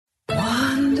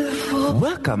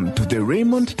Welcome to the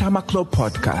Raymond Tamaklo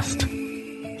podcast.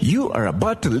 You are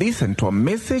about to listen to a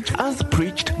message as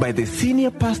preached by the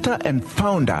senior pastor and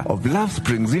founder of Love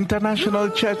Springs International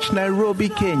Church, Nairobi,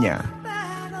 Kenya.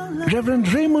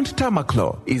 Reverend Raymond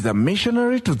Tamaklo is a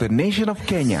missionary to the nation of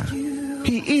Kenya.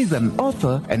 He is an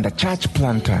author and a church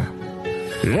planter.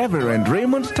 Reverend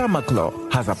Raymond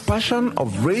Tamaklo has a passion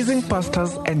of raising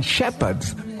pastors and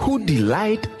shepherds who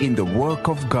delight in the work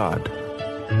of God.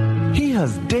 He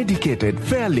has dedicated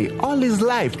fairly all his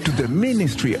life to the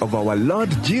ministry of our Lord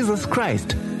Jesus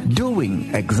Christ,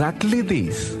 doing exactly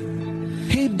this.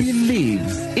 He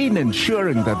believes in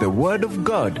ensuring that the Word of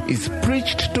God is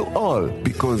preached to all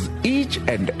because each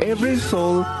and every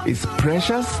soul is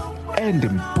precious and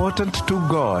important to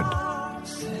God.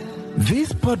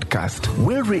 This podcast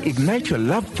will reignite your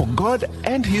love for God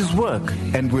and His work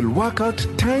and will work out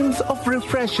times of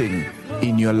refreshing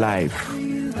in your life.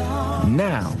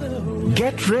 Now,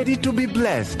 get ready to be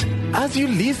blessed as you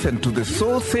listen to the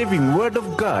soul-saving Word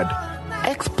of God,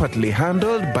 expertly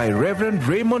handled by Reverend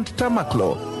Raymond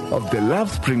Tamaklo of the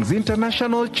Love Springs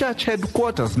International Church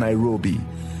Headquarters, Nairobi.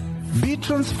 Be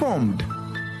transformed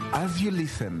as you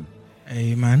listen.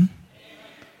 Amen.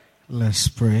 Let's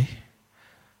pray.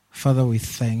 Father, we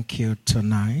thank you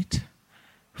tonight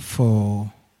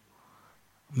for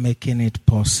making it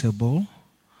possible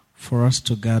for us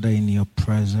to gather in your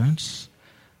presence,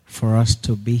 for us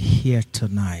to be here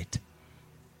tonight.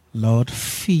 Lord,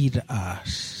 feed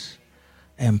us,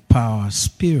 empower our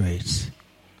spirits.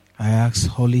 I ask,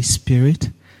 Holy Spirit,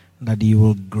 that you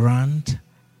will grant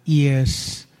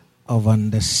ears of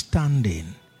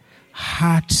understanding,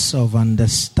 hearts of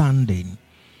understanding.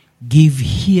 Give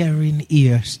hearing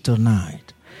ears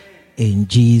tonight. In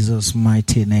Jesus'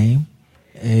 mighty name,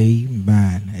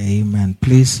 amen. Amen.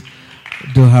 Please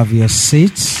do have your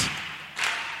seats.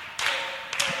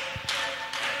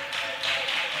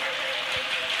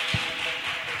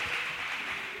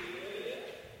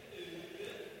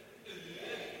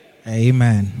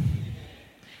 Amen.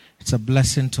 It's a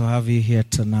blessing to have you here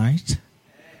tonight.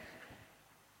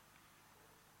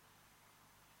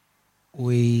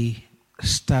 We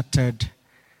started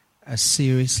a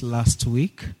series last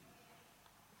week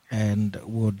and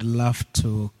would love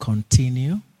to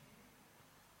continue.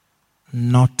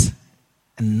 Not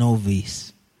a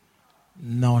novice.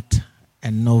 Not a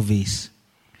novice.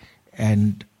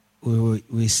 And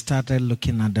we started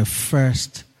looking at the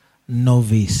first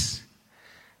novice.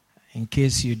 In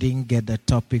case you didn't get the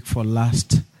topic for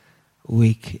last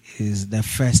week, is the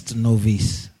first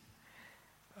novice.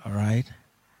 All right?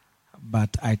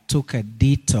 But I took a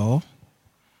detour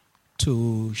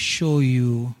to show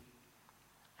you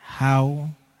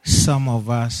how some of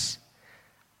us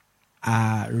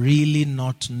are really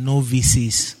not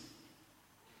novices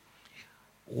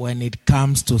when it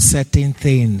comes to certain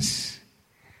things.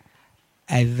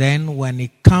 And then when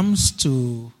it comes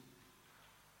to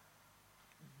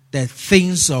the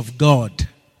things of God,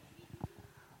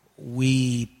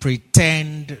 we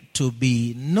pretend to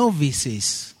be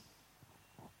novices.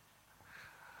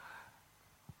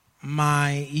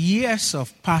 My years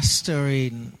of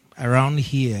pastoring around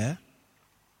here,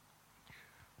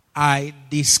 I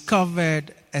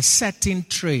discovered a certain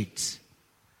trait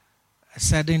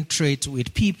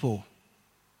with people.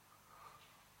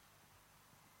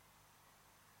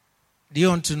 Do you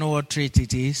want to know what trait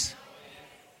it is?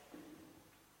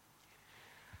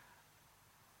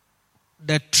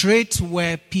 The trait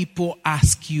where people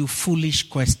ask you foolish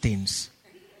questions.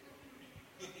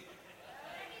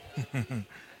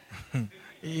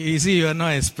 You see, you're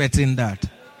not expecting that.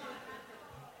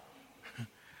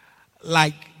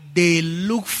 Like, they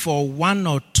look for one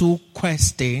or two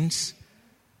questions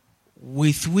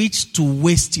with which to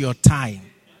waste your time.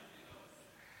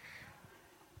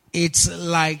 It's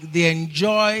like they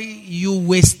enjoy you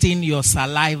wasting your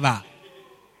saliva.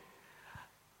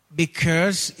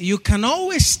 Because you can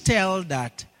always tell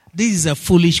that this is a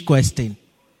foolish question.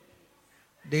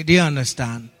 Do you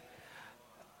understand?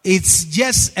 It's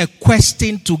just a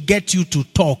question to get you to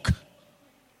talk.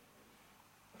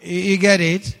 You get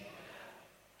it?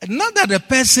 Not that the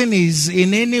person is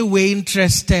in any way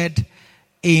interested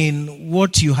in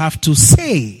what you have to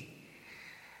say,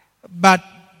 but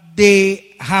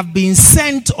they have been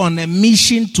sent on a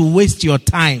mission to waste your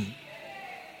time.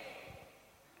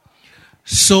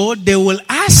 So they will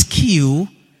ask you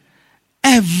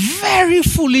a very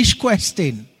foolish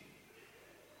question.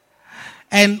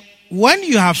 And when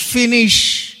you have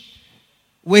finished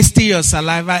wasting your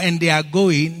saliva and they are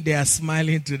going, they are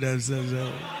smiling to themselves.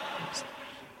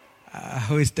 I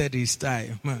wasted his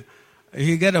time.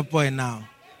 You get a point now.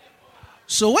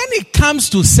 So when it comes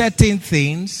to certain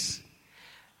things,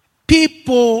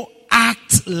 people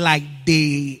act like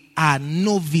they are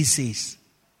novices.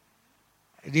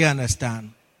 Do you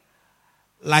understand?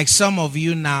 Like some of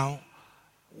you now,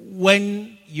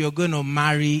 when you're going to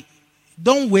marry,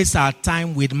 don't waste our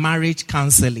time with marriage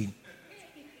counseling.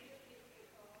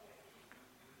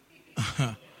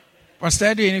 Pastor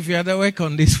Edwin, if you had to work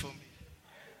on this for me.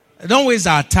 Don't waste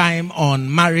our time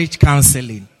on marriage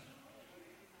counseling.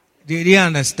 Do you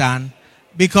understand?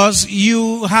 Because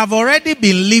you have already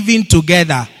been living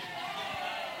together.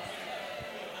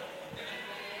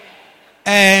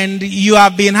 And you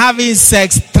have been having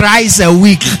sex thrice a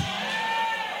week.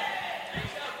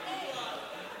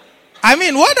 I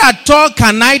mean, what at all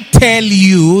can I tell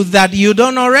you that you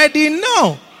don't already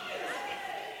know?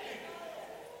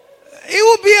 It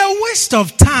will be a waste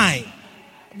of time.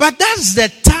 But that's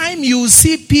the time you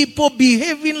see people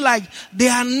behaving like they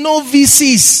are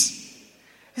novices.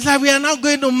 It's like, we are not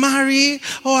going to marry.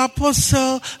 Oh,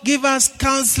 apostle, give us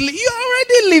counseling. You're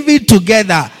already living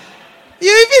together.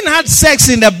 You even had sex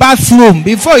in the bathroom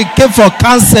before you came for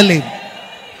counseling.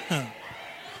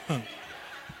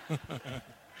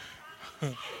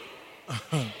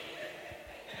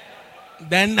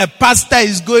 Then a pastor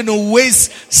is going to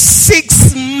waste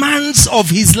 6 months of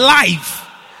his life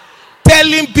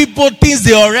telling people things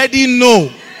they already know.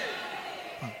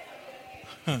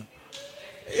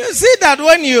 You see that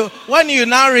when you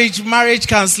now reach marriage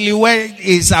counseling, where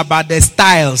it's about the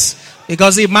styles.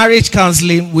 Because in marriage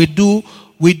counseling, we do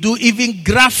even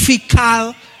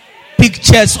graphical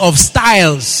pictures of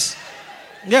styles.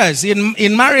 Yes,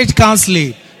 in marriage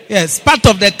counseling. Yes, part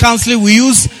of the counseling we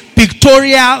use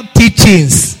pictorial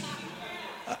teachings.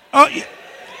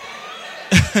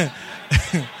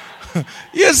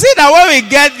 You see that when we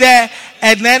get there,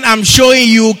 and then I'm showing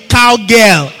you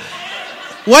cowgirl.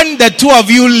 When the two of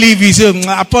you leave, you say,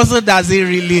 Apostle doesn't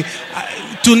really.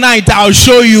 Tonight I'll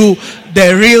show you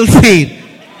the real thing.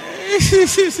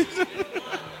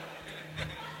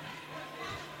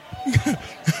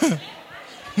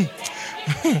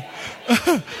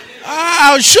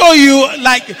 I'll show you,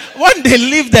 like, when they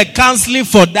leave the counseling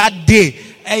for that day,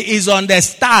 is on the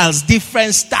styles,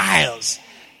 different styles.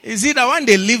 You see that when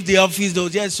they leave the office, they'll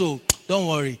just, don't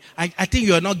worry. I think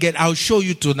you're not getting, I'll show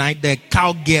you tonight the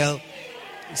cowgirl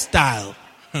style.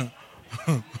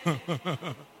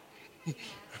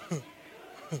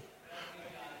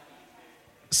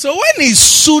 So when it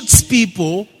suits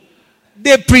people,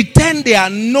 they pretend they are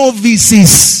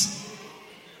novices.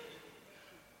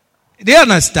 They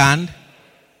understand?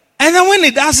 And then when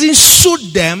it doesn't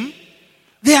suit them,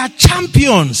 they are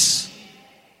champions.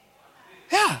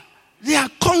 Yeah, they are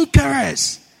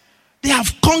conquerors. They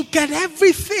have conquered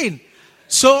everything.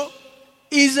 So,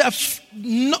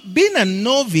 being a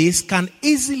novice can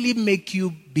easily make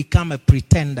you become a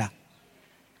pretender.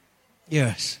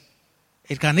 Yes.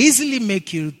 It can easily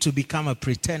make you to become a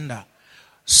pretender.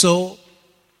 So,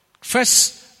 1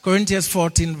 Corinthians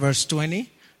 14 verse 20.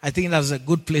 I think that's a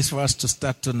good place for us to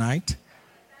start tonight.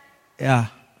 Yeah.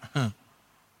 The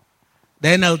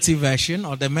NLT version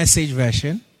or the Message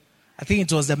version. I think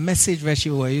it was the Message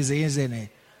version we were using, isn't it?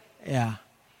 Yeah.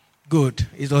 Good.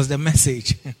 It was the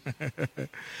Message.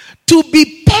 To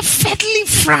be perfectly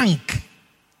frank,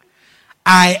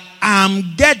 I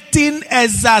am getting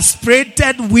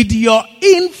exasperated with your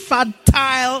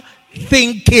infantile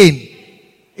thinking.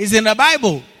 It's in the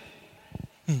Bible.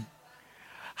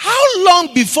 How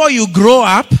long before you grow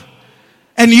up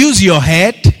and use your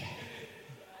head?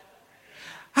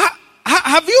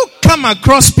 Have you come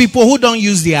across people who don't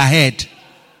use their head?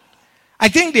 I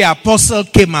think the apostle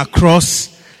came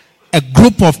across a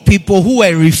group of people who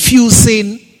were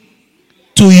refusing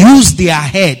to use their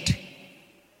head.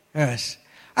 Yes.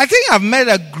 I think I've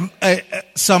met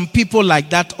some people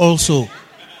like that also.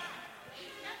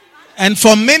 And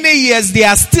for many years, they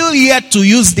are still yet to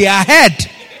use their head.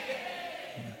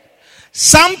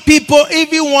 Some people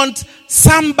even want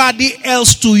somebody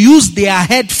else to use their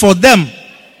head for them.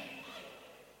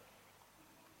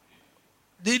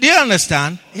 Do you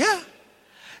understand? Yeah.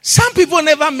 Some people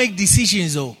never make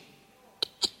decisions though.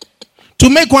 To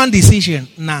make one decision,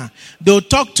 they'll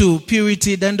talk to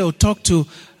Purity, then they'll talk to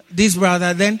this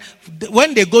brother. Then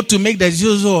when they go to make the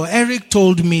decision, Eric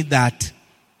told me that.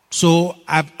 So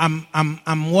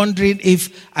I'm wondering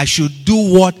if I should do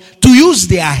what? To use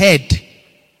their head.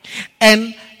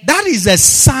 And that is a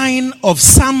sign of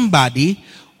somebody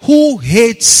who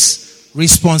hates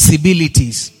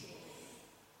responsibilities.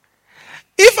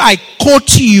 If I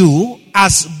quote you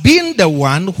as being the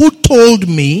one who told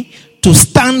me to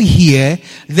stand here,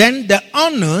 then the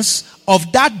honors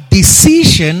of that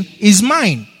decision is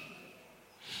mine.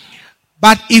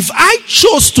 But if I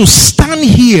chose to stand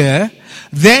here,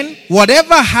 then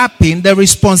whatever happened, the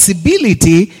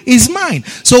responsibility is mine.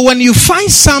 So when you find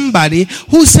somebody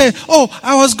who said, oh,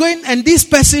 I was going, and this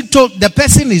person told, the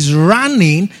person is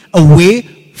running away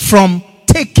from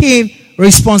taking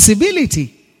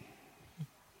responsibility.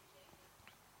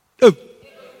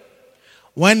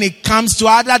 When it comes to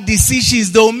other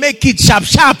decisions, they'll make it sharp,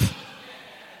 sharp.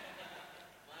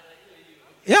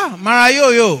 Yeah,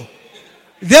 Marayoyo.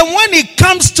 Then when it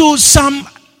comes to some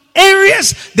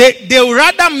areas, they'll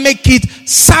rather make it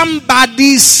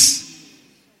somebody's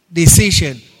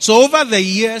decision. So over the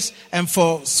years, and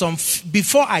for some,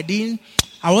 before I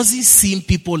wasn't seeing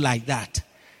people like that.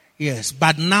 Yes,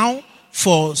 but now,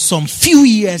 for some few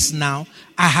years now,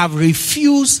 I have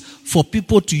refused for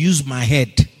people to use my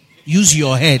head. Use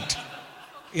your head.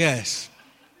 Yes.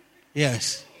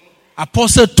 Yes.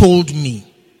 Apostle told me.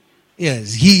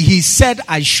 Yes. He said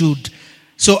I should.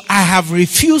 So I have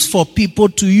refused for people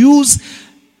to use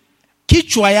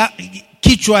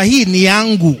kichwa hii ni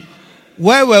yangu.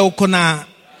 Wewe uko na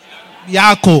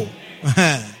yako.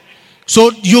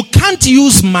 So you can't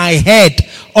use my head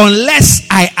unless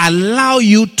I allow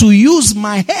you to use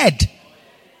my head.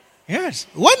 Yes.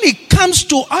 When it comes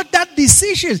to other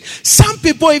decisions, some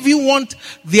people even want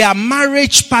their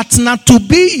marriage partner to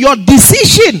be your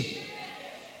decision.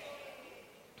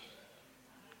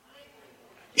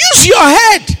 Use your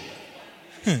head.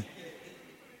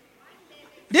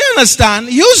 Do you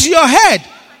understand? Use your head.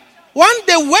 One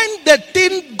day when the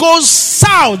thing goes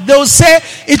south, they'll say,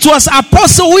 it was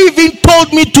Apostle who even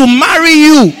told me to marry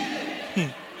you.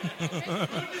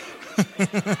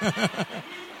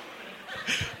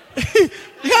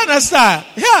 You understand?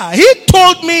 Yeah, he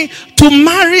told me to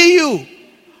marry you.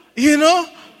 You know,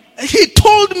 he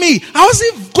told me I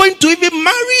wasn't going to even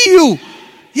marry you.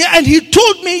 Yeah, and he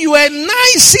told me you are a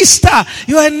nice sister,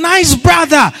 you are a nice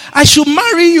brother, I should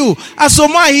marry you.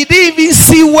 Asoma, he didn't even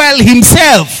see well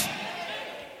himself.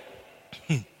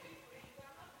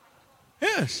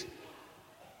 Yes.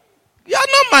 You are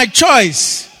not my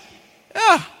choice.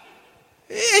 Yeah.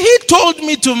 He told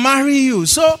me to marry you.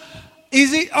 So,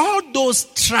 is it all those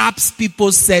traps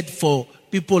people set for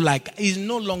people like, it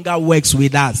no longer works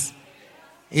with us.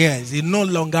 Yes, it no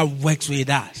longer works with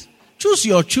us. Choose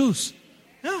your choose.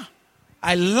 Yeah.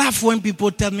 I laugh when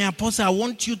people tell me, Apostle, I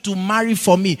want you to marry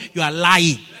for me. You are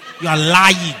lying. You are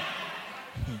lying.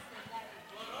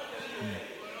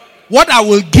 What I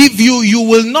will give you, you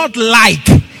will not like.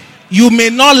 You may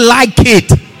not like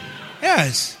it.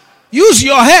 Yes. Use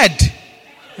your head.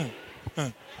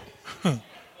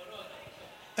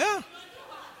 Yeah.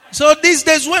 So these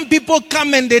days when people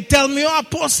come and they tell me, oh,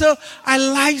 Apostle, I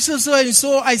like so and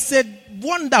so. I said,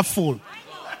 wonderful.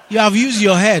 You have used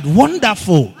your head.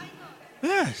 Wonderful.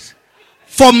 Yes.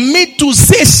 For me to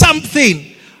say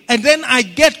something and then I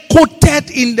get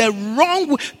quoted in the wrong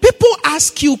way. People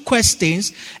ask you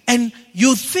questions and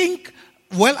you think,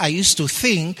 well, I used to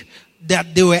think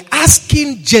that they were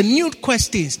asking genuine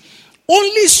questions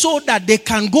only so that they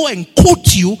can go and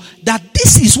quote you that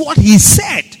this is what he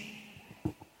said.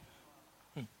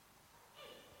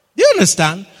 Do you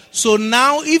understand? So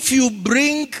now if you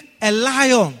bring a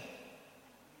lion,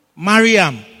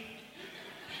 Mariam.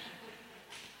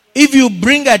 If you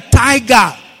bring a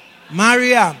tiger,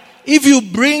 Mariam. If you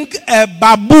bring a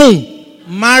baboon,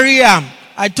 Mariam.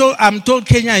 I'm told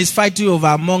Kenya is fighting over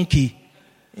a monkey.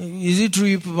 Is it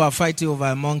true people are fighting over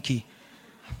a monkey?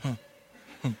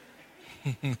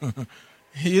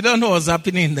 You don't know what's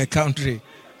happening in the country.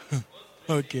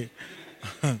 Okay.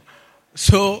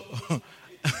 So,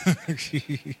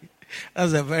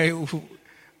 that's a very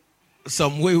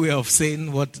some way of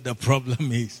saying what the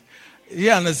problem is. You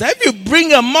understand? If you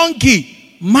bring a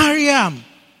monkey, Mariam,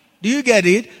 do you get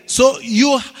it? So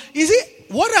you see,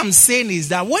 what I'm saying is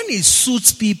that when it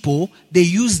suits people, they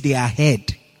use their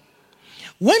head.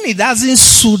 When it doesn't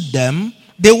suit them,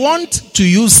 they want to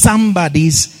use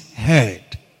somebody's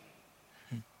head.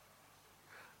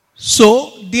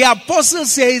 So the apostle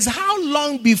says, how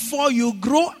long before you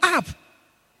grow up?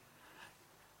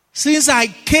 Since I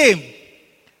came,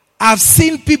 I've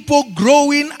seen people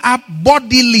growing up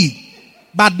bodily,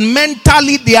 but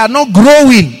mentally they are not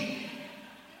growing.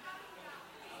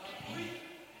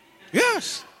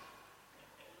 Yes.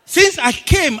 Since I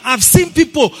came, I've seen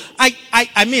people.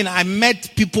 I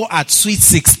met people at Sweet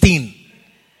 16.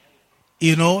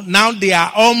 You know, now they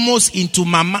are almost into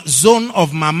zone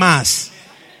of mamas.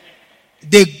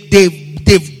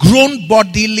 They've grown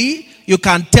bodily. You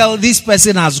can tell this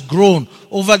person has grown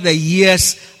over the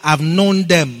years I've known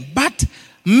them. But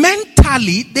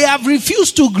mentally, they have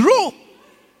refused to grow.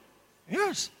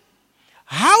 Yes.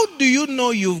 How do you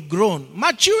know you've grown?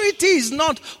 Maturity is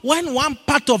not when one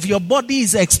part of your body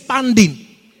is expanding.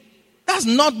 That's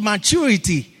not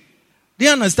maturity. Do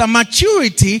you understand?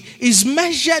 Maturity is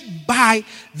measured by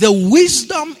the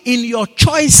wisdom in your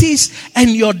choices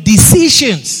and your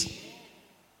decisions.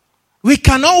 We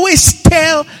can always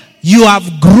tell you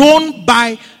have grown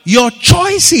by your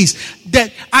choices.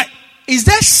 Is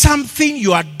there something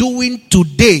you are doing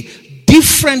today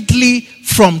differently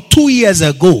from 2 years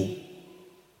ago?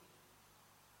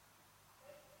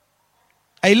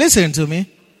 Are you listening to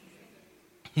me?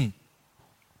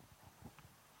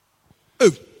 Oh.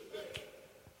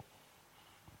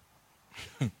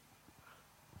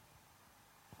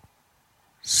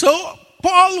 So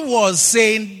Paul was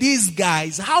saying, these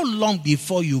guys, how long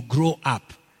before you grow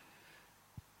up?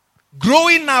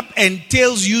 Growing up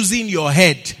entails using your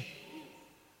head.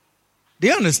 Do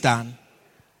you understand?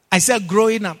 I said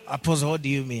growing up. Apostle, what do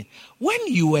you mean? When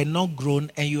you were not grown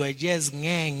and you were just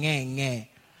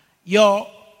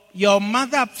your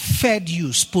mother fed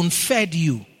you, spoon-fed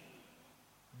you.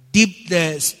 Dip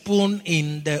the spoon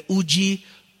in the uji,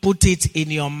 put it in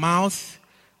your mouth,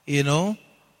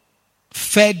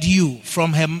 fed you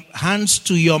from her hands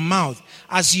to your mouth.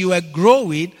 As you were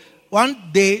growing, one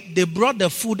day they brought the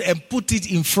food and put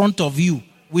it in front of you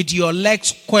with your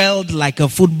legs coiled like a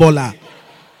footballer.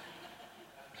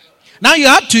 Now you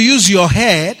have to use your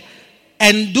head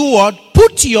and do what?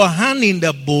 Put your hand in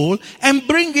the bowl and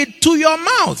bring it to your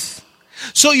mouth.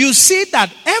 So you see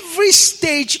that every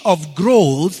stage of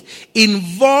growth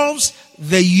involves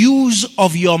the use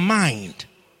of your mind.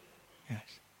 Yes.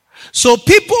 So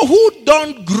people who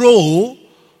don't grow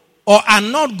or are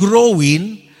not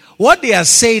growing, what they are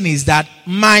saying is that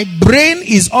my brain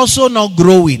is also not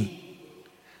growing.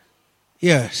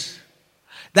 Yes.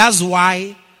 That's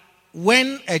why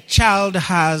when a child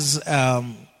has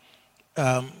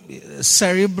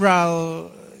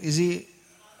cerebral,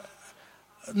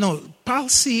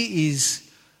 palsy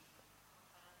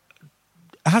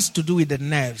has to do with the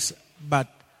nerves, but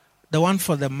the one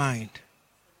for the mind.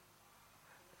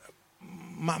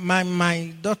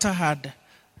 My daughter had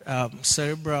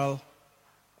cerebral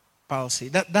palsy.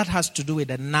 That has to do with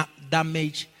the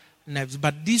damaged nerves,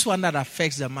 but this one that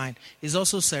affects the mind is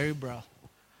also cerebral.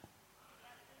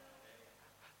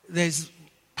 There's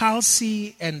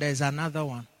palsy and there's another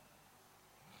one.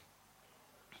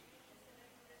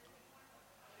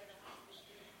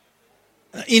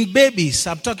 In babies,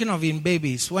 I'm talking of in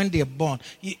babies, when they're born.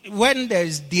 When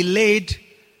there's delayed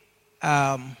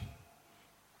birth,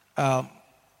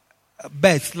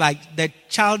 like the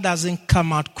child doesn't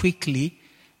come out quickly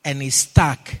and is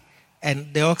stuck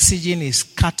and the oxygen is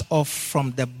cut off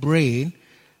from the brain,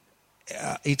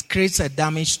 it creates a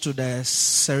damage to the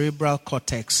cerebral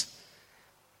cortex.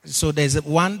 So there's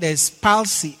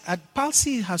palsy.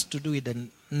 Palsy has to do with the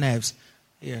nerves.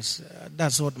 Yes,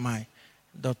 that's what my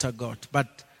daughter got.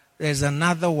 But there's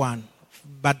another one,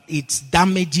 but it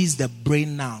damages the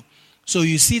brain now. So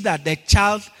you see that the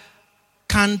child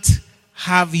can't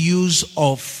have use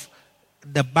of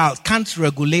the bowels, can't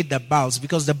regulate the bowels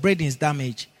because the brain is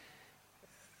damaged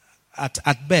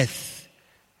at birth.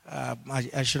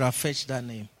 I should have fetched that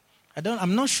name.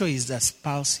 I'm not sure it's the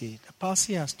palsy. The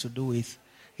palsy has to do with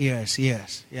ears,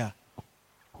 yeah.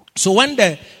 So when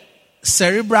the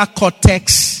cerebral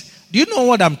cortex, do you know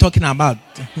what I'm talking about?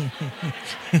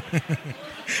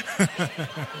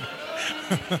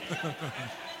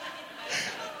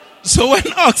 So when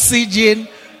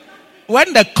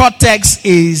the cortex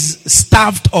is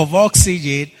starved of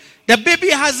oxygen, the baby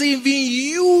hasn't even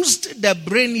used the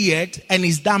brain yet and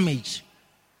is damaged.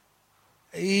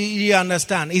 You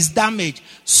understand? It's damaged.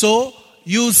 So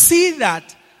you see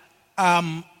that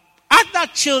other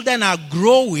children are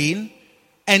growing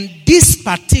and this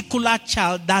particular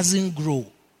child doesn't grow.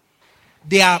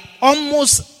 They are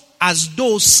almost as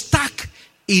though stuck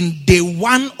in day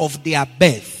one of their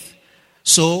birth.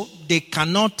 So they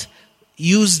cannot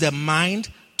use the mind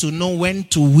to know when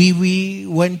to wee-wee,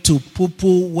 when to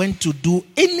poo-poo, when to do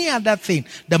any other thing.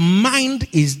 The mind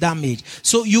is damaged.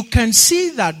 So you can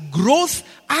see that growth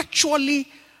actually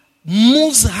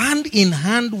moves hand in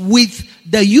hand with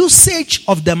the usage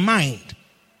of the mind.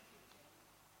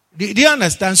 Do you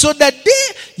understand? So the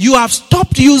day you have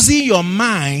stopped using your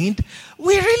mind,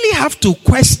 we really have to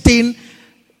question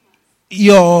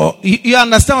you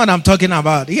understand what I'm talking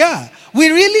about? Yeah. We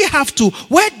really have to.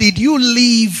 Where did you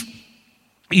leave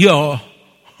your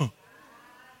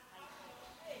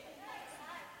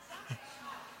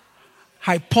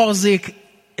hypoxic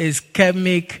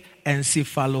ischemic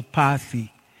encephalopathy?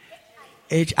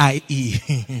 HIE.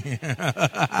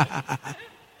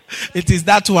 It is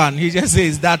that one. He just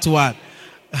says that one.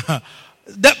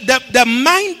 The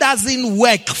mind doesn't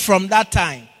work from that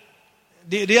time.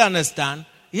 Do you understand?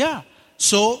 Yeah.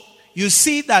 So you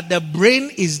see that the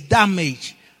brain is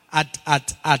damaged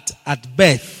at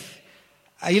birth.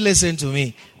 Are you listening to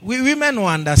me? Women who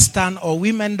understand, or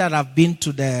women that have been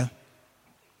to the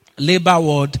labor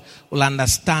ward will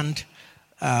understand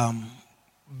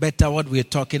better what we're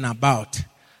talking about.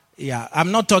 Yeah,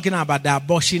 I'm not talking about the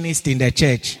abortionist in the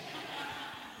church.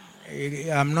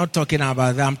 I'm not talking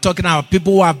about that. I'm talking about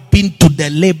people who have been to the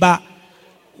labor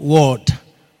ward.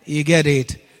 You get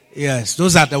it? Yes,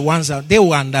 those are the ones that they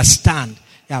will understand.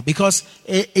 Yeah, because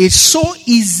it's so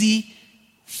easy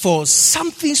for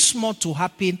something small to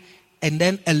happen and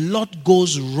then a lot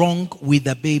goes wrong with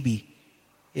the baby.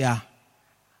 Yeah.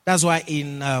 That's why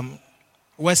in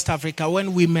West Africa,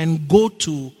 when women go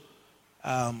to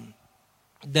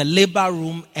the labor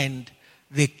room and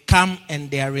they come and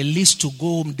they are released to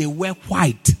go home, they wear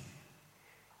white.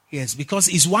 Yes, because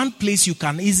it's one place you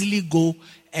can easily go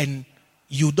and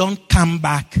you don't come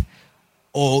back,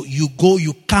 or you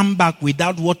come back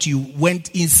without what you went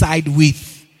inside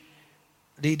with.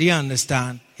 Do you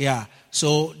understand? Yeah.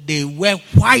 So they wear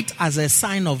white as a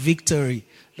sign of victory,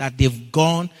 that they've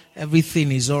gone,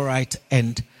 everything is all right,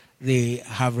 and they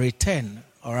have returned.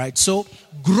 All right. So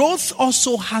growth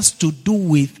also has to do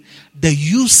with the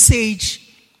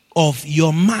usage of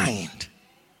your mind.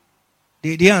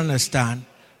 Do you understand?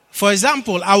 For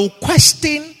example, I will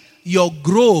question your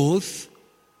growth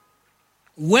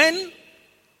when,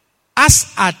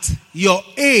 as at your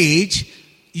age,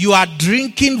 you are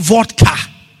drinking vodka.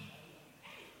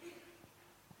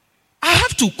 I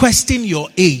have to question your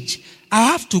age. I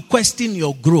have to question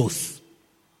your growth.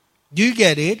 Do you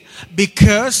get it?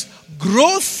 Because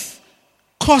growth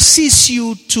causes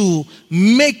you to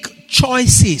make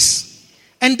choices.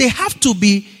 And they have to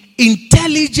be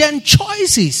intelligent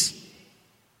choices.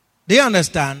 Do you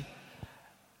understand?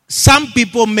 Some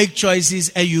people make choices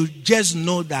and you just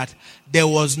know that there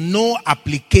was no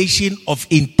application of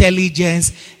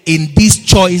intelligence in this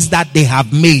choice that they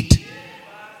have made.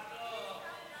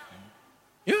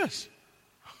 Yes.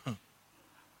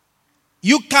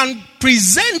 You can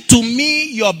present to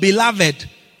me your beloved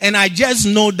and I just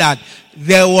know that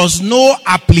there was no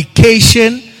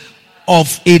application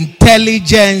of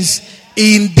intelligence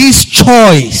in this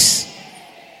choice.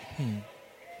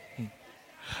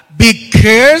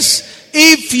 Because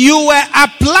if you were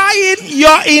applying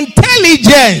your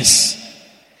intelligence,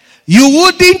 you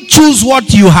wouldn't choose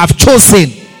what you have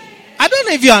chosen. I don't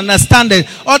know if you understand it.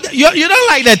 Or you don't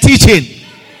like the teaching.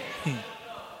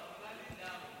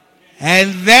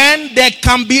 And then there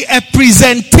can be a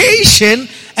presentation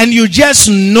and you just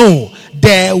know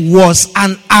there was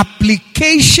an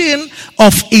application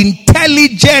of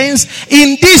intelligence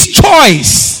in this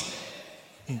choice.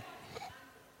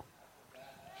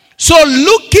 So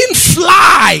looking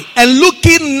fly and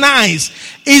looking nice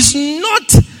is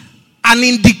not an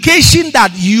indication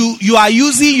that you are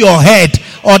using your head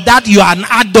or that you are an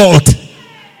adult.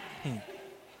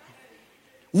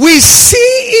 We see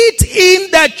it in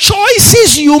the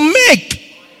choices you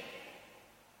make.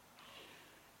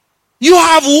 You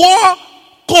have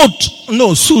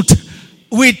wore suit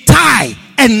with tie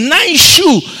and nice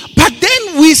shoe. But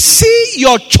then we see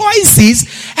your choices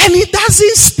and it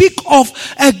doesn't speak of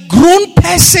a grown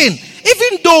person.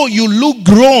 Even though you look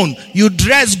grown, you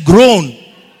dress grown.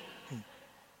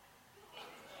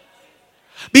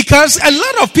 Because a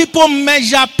lot of people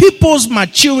measure people's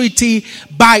maturity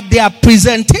by their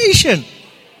presentation.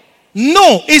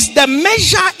 No, the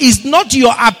measure is not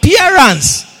your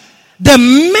appearance. The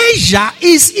measure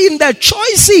is in the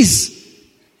choices.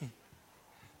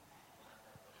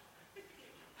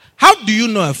 How do you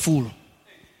know a fool?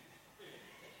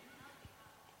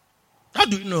 How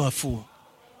do you know a fool?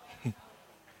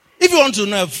 If you want to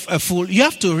know a fool, you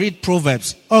have to read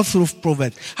Proverbs, all through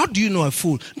Proverbs. How do you know a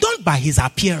fool? Not by his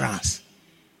appearance.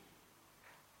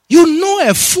 You know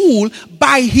a fool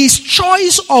by his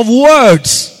choice of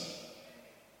words.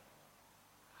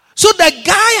 So the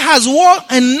guy has worn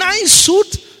a nice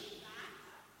suit,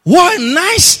 wore a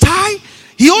nice tie.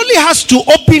 He only has to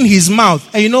open his mouth.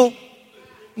 And you know,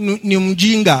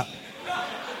 Nyumjinga.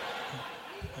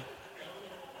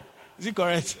 Is it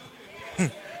correct?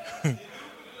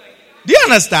 Do you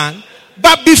understand?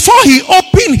 But before he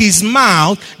opened his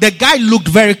mouth, the guy looked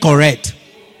very correct.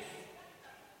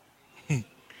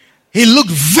 He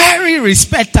looked very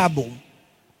respectable.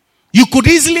 You could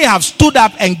easily have stood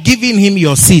up and given him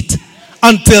your seat.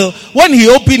 Until when he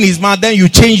opened his mouth, then you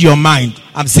change your mind.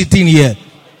 I'm sitting here.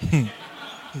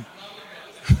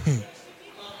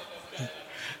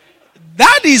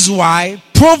 That is why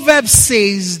Proverbs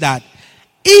says that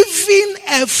Even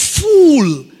a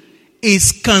fool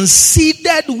is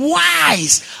considered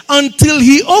wise until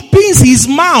he opens his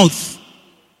mouth.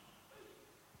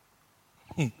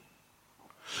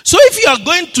 So if you are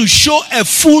going to show a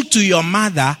fool to your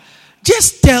mother,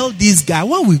 just tell this guy,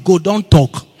 when we go, don't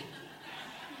talk.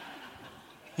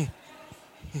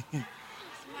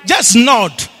 Just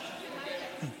nod.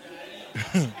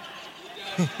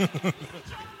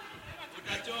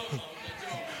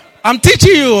 I'm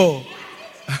teaching you.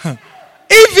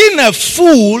 Even a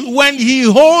fool, when he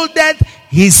holdeth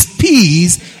his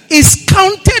peace, is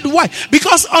counted wise.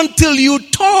 Because until you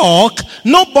talk,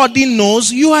 nobody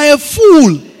knows you are a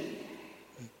fool.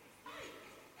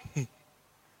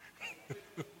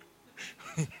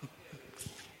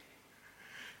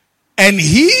 And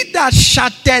he that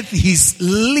shutteth his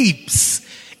lips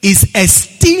is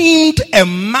esteemed a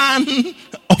man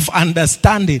of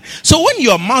understanding. So when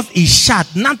your mouth is shut,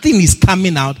 nothing is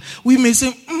coming out. We may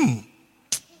say,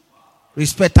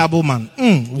 respectable man.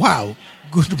 Wow,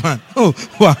 good man. Oh,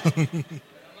 wow.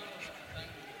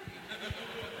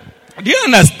 Do you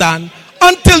understand?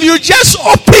 Until you just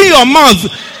open your mouth,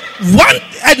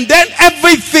 and then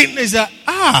everything is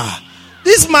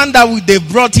this man that they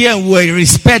brought here and were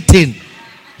respecting,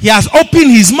 he has opened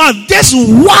his mouth, just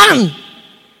one.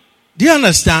 Do you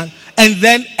understand? And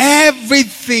then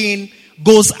everything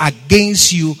goes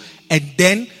against you, and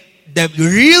then the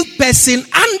real person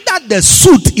under the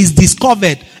suit is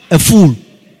discovered a fool.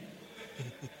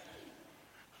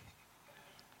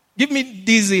 Give me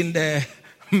this in the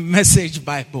Message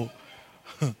Bible.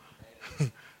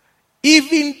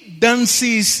 Even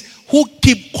dunces who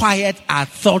keep quiet are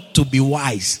thought to be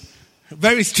wise.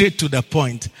 Very straight to the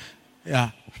point. Yeah.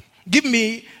 Give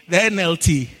me the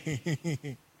NLT.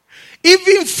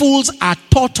 Even fools are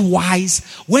thought wise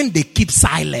when they keep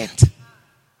silent.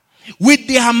 With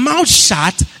their mouth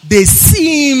shut, they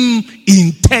seem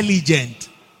intelligent.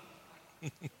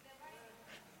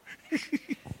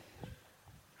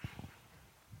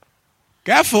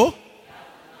 Careful.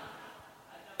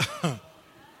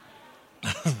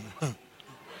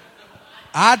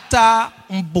 Hata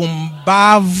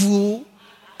mpumbavu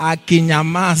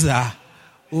akinyamaza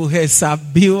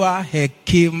uhesabiwa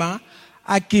hekima,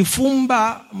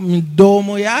 akifumba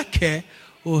mdomo yake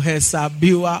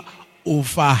uhesabiwa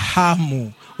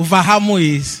ufahamu. Ufahamu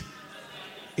is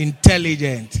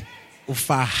intelligent.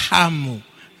 Ufahamu.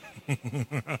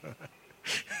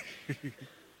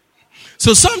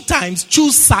 So sometimes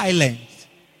choose silence.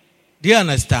 Do you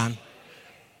understand?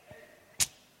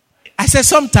 I said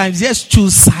sometimes just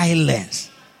choose silence.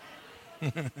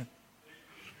 You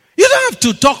don't have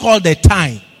to talk all the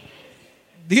time.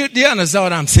 Do you understand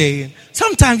what I'm saying?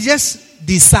 Sometimes just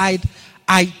decide,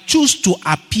 I choose to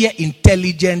appear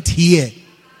intelligent here.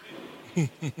 Do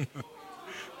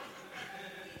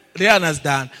you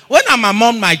understand? When I'm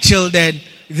among my children,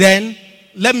 then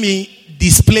let me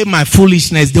display my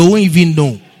foolishness. They won't even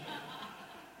know.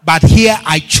 But here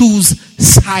I choose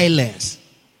silence.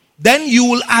 Then you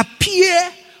will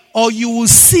appear or you will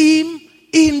seem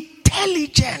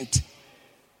intelligent.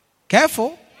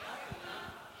 Careful.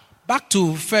 Back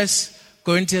to First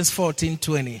Corinthians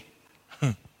 14:20.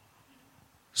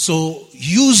 So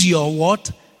use your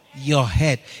what? Your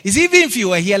head. It's even if you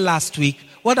were here last week,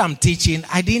 what I'm teaching,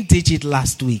 I didn't teach it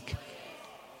last week.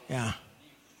 Yeah.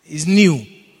 It's new.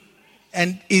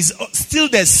 And it's still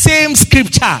the same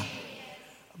scripture.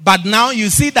 But now you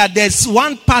see that there's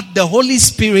one part the Holy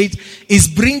Spirit is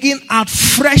bringing out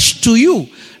fresh to you.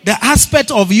 The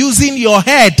aspect of using your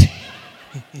head.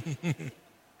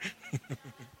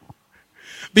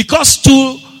 Because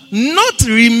to not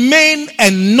remain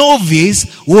a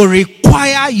novice will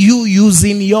require you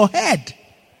using your head.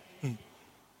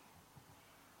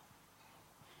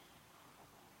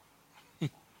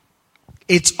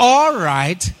 It's all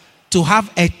right to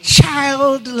have a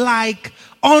childlike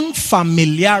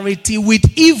unfamiliarity with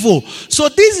evil. So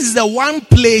this is the one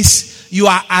place you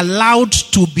are allowed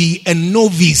to be a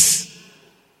novice.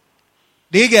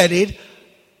 Do you get it?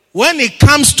 When it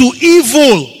comes to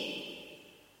evil,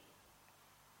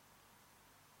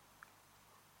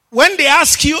 when they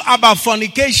ask you about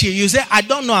fornication, you say, I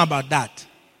don't know about that.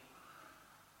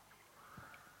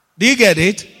 Do you get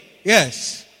it?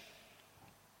 Yes.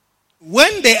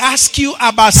 When they ask you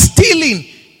about stealing,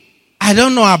 I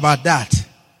don't know about that.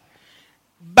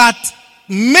 But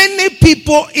many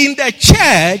people in the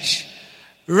church,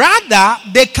 rather,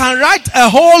 they can write a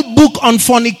whole book on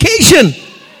fornication.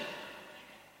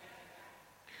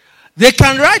 They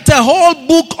can write a whole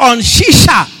book on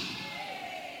shisha.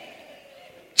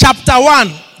 Chapter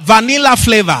 1, vanilla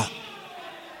flavor.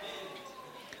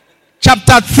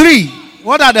 Chapter 3,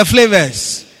 What are the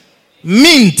flavors?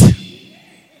 Mint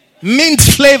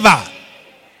flavor.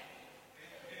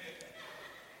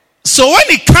 So when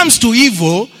it comes to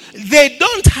evil, they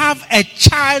don't have a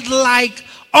childlike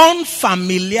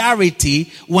unfamiliarity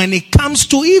when it comes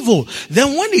to evil.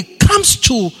 Then when it comes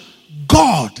to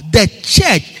God, the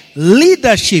church,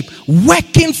 leadership,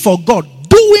 working for God,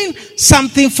 doing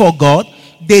something for God,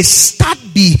 they start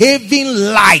behaving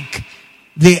like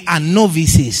they are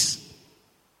novices.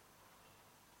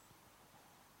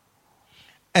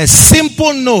 A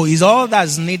simple no is all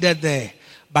that's needed there.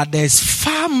 But there's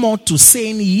far more to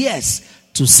saying yes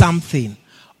to something.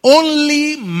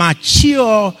 Only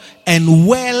mature and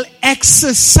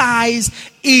well-exercised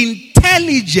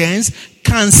intelligence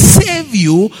can save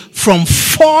you from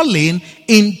falling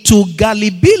into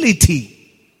gullibility.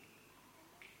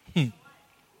 Do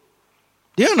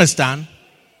you understand?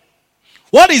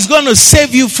 What is going to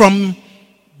save you from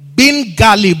being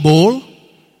gullible?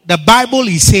 The Bible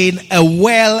is saying a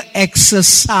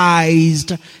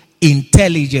well-exercised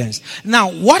intelligence.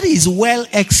 Now, what is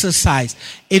well-exercised?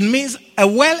 It means a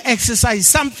well-exercised is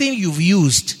something you've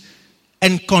used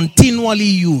and continually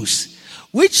use.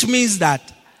 Which means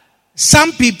that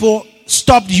some people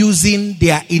stopped using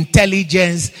their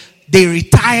intelligence. They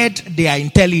retired their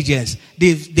intelligence.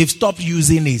 They've stopped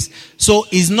using it. So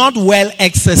it's not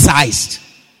well-exercised.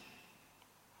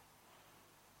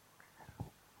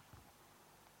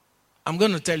 I'm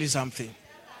going to tell you something.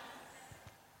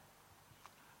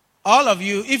 All of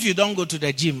you, if you don't go to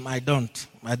the gym, I don't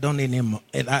anymore.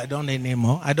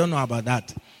 I don't know about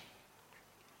that.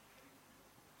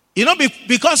 You know,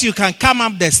 because you can come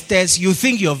up the stairs, you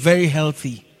think you're very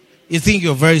healthy. You think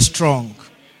you're very strong.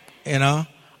 You know,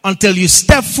 until you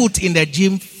step foot in the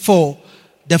gym for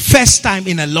the first time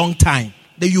in a long time,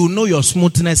 then you know your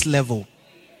smoothness level.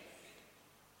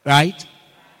 Right?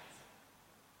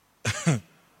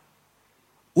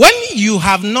 When you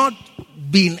have not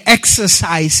been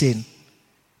exercising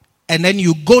and then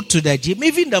you go to the gym,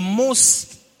 even the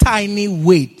most tiny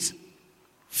weight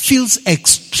feels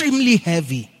extremely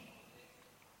heavy.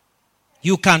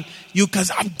 You can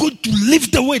say, I'm going to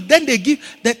lift the weight. Then they give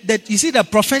that you see the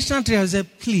professional trainer say,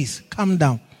 please calm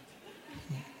down.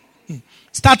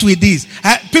 Start with this.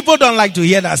 People don't like to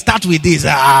hear that. Start with this.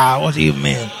 What do you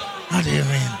mean? What do you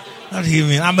mean? What do you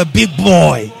mean? I'm a big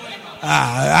boy.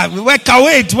 Work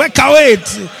away.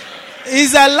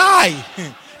 It's a lie.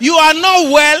 You are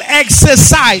not well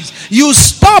exercised. You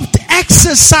stopped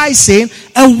exercising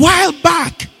a while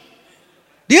back.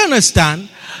 Do you understand?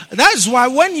 That's why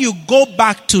when you go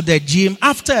back to the gym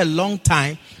after a long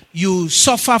time, you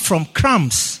suffer from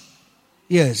cramps.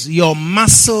 Yes, your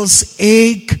muscles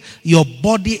ache, your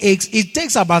body aches. It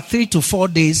takes about 3 to 4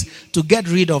 days to get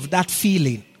rid of that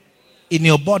feeling in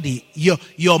your body.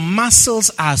 Your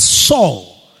muscles are sore.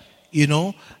 You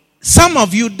know, some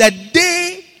of you, the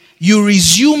day you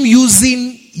resume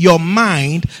using your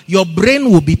mind, your brain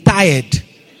will be tired.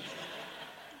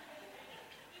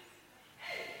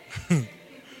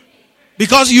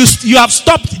 Because you have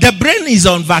stopped, the brain is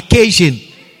on vacation.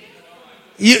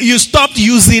 You stopped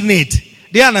using it.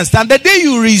 Do you understand? The day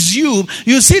you resume,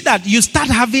 you see that you start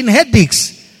having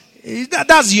headaches.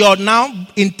 That's your now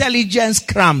intelligence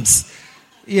cramps.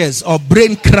 Yes, or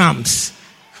brain cramps.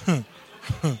 Do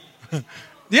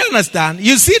you understand?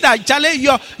 You see that, Charlie,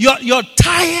 you're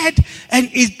tired and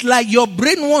it's like your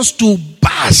brain wants to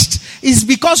burst. It's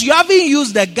because you haven't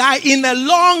used the guy in a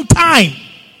long time.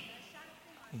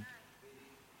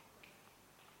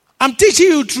 I'm teaching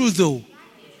you truth though.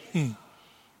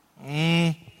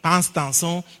 Pastor,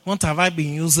 what have I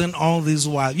been using all this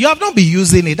while? You have not been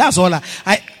using it. That's all.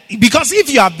 Because if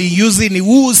you have been using it, we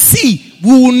will see,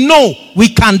 we will know, we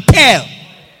can tell.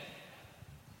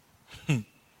 You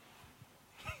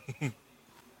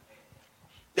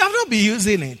have not been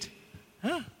using it.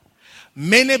 Huh?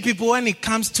 Many people, when it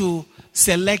comes to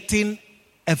selecting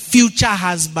a future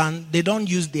husband, they don't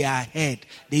use their head,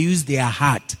 they use their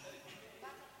heart.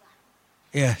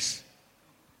 Yes.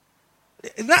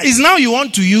 It's now you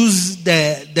want to use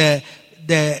the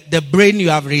brain you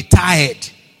have retired.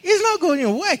 It's not going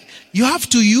to work. You have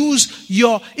to use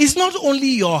it's not only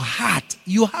your heart.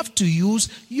 You have to use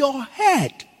your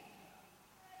head.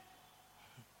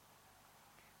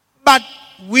 But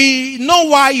we know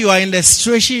why you are in the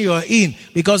situation you are in.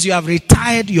 Because you have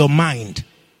retired your mind.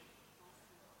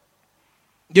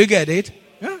 Do you get it?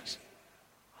 Yes.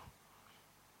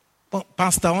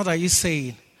 Pastor, what are you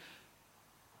saying?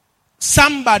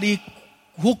 Somebody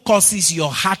who causes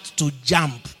your heart to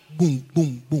jump, boom,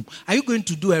 boom, boom. Are you going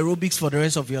to do aerobics for the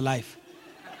rest of your life?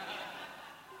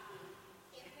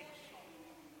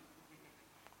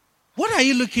 What are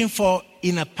you looking for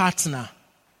in a partner,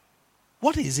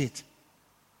 what is it?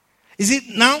 Is it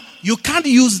now you can't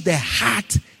use the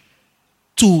heart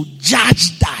to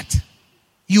judge that?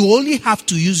 You only have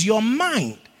to use your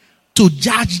mind to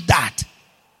judge that.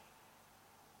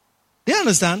 Do you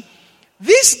understand?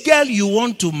 This girl you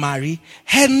want to marry,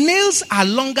 her nails are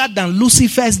longer than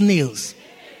Lucifer's nails.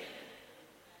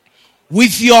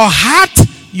 With your heart,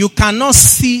 you cannot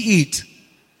see it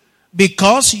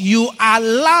because you are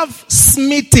love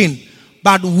smitten.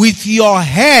 But with your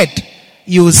head,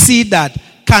 you will see that.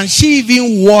 Can she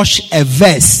even wash a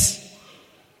vase?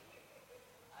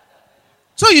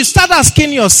 So you start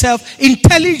asking yourself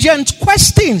intelligent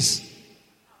questions.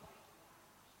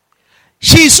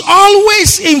 She's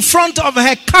always in front of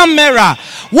her camera.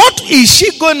 What is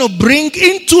she going to bring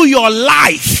into your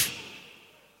life?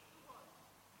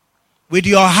 With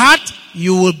your heart,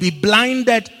 you will be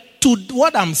blinded to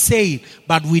what I'm saying.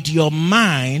 But with your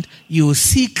mind, you will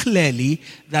see clearly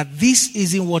that this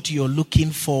isn't what you're looking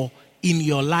for in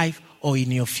your life or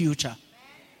in your future.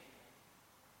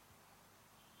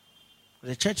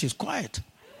 The church is quiet.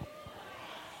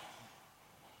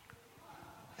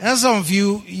 And some of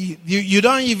you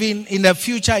don't even, in the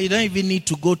future, you don't even need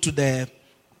to go to the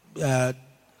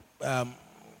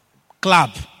club.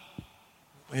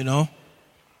 You know.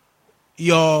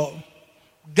 Your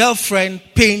girlfriend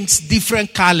paints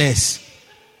different colors.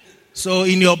 So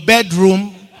in your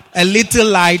bedroom, a little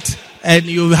light, and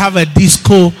you have a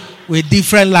disco with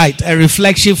different light. A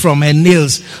reflection from her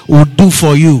nails will do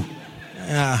for you.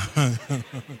 Yeah.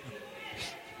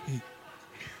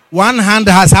 One hand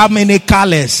has how many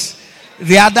colors?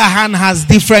 The other hand has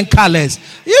different colors.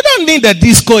 You don't need the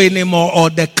disco anymore or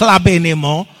the club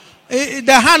anymore.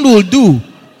 The hand will do.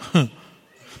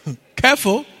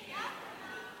 Careful.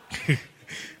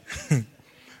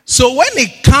 So when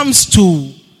it comes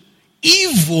to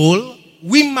evil,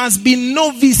 we must be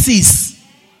novices.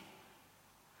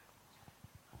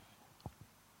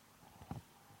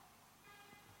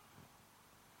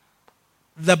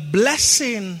 The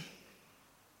blessing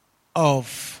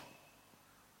of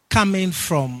coming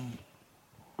from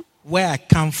where I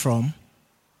come from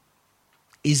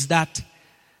is that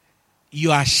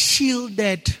you are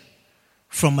shielded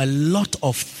from a lot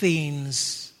of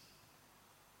things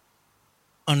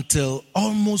until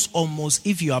almost,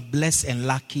 if you are blessed and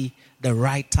lucky, the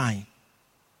right time.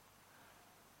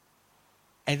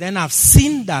 And then I've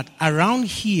seen that around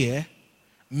here,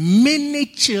 many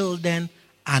children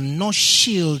are not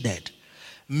shielded.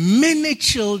 Many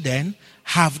children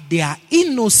have their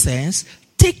innocence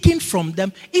taken from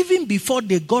them even before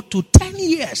they got to 10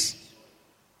 years.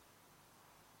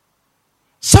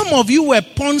 Some of you were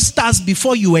porn stars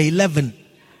before you were 11.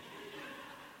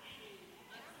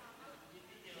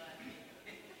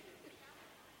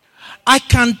 I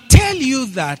can tell you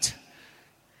that,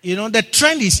 the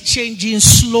trend is changing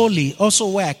slowly, also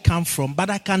where I come from.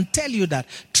 But I can tell you that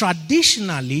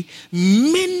traditionally,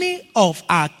 many of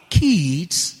our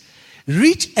kids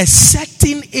reach a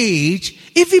certain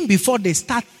age, even before they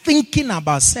start thinking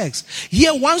about sex.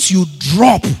 Here, once you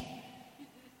drop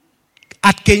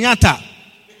at Kenyatta,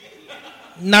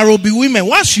 Nairobi women,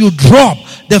 once you drop,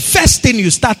 the first thing you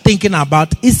start thinking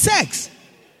about is sex.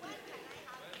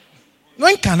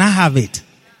 When can I have it?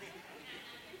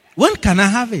 When can I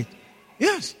have it?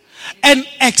 Yes. And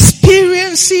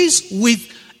experiences with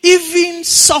even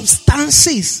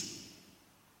substances.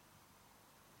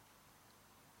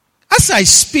 As I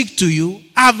speak to you,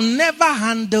 I've never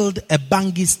handled a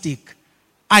bangi stick.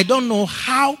 I don't know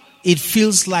how it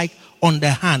feels like on the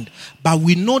hand. But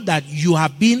we know that you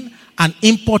have been an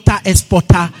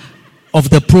importer-exporter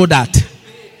of the product.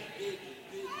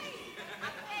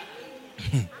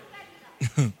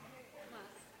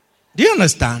 Do you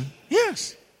understand?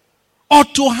 Yes. Or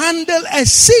to handle a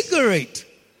cigarette.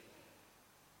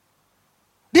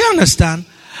 Do you understand?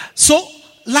 So,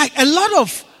 like a lot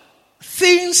of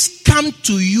things come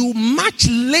to you much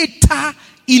later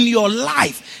in your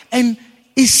life. And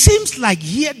it seems like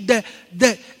here,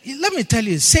 let me tell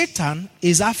you, Satan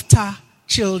is after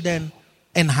children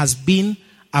and has been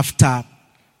after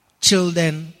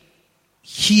children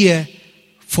here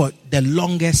for the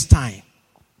longest time.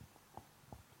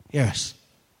 Yes.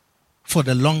 For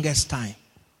the longest time.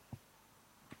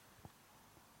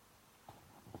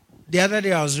 The other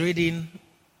day I was reading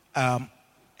a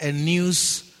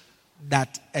news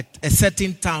that at a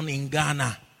certain town in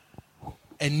Ghana,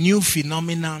 a new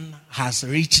phenomenon has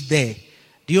reached there.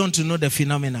 Do you want to know the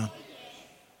phenomenon?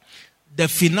 The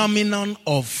phenomenon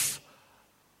of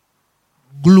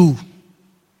glue.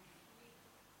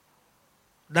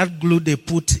 That glue they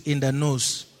put in the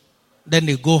nose. Then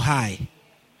they go high.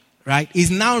 right,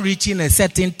 is now reaching a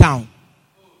certain town.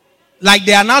 Like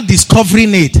they are now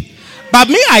discovering it. But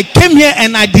me, I came here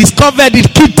and I discovered it.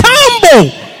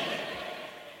 Kitambo!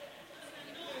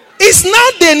 It's now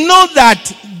they know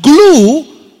that glue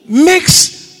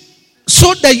makes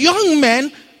so the young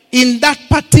men in that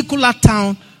particular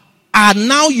town are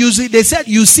now using, they said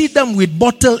you see them with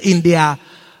bottle in their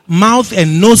mouth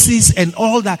and noses and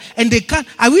all that. And they can't,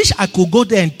 I wish I could go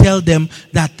there and tell them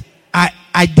that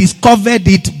I discovered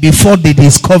it before they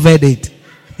discovered it.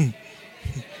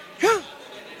 Yeah.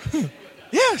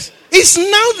 Yes. It's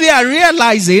now they are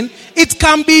realizing it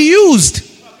can be used.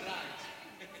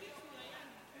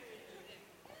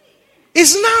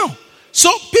 It's now. So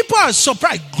people are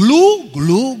surprised. Glue.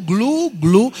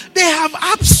 They have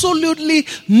absolutely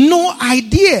no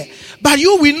idea. But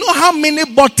you will know how many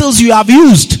bottles you have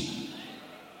used.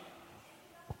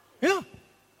 Yeah.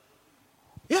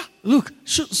 Yeah. Look,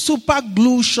 super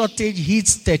glue shortage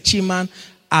hits Techiman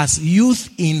as youth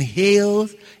inhale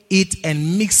it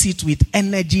and mix it with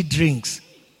energy drinks.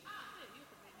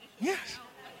 Yes.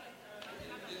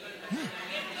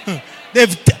 Yeah.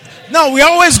 No, we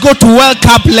always go to World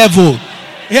Cup level.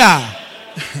 Yeah.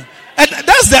 And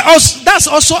that's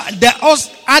also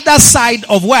the other side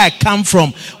of where I come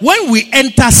from. When we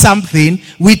enter something,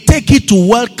 we take it to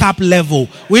World Cup level.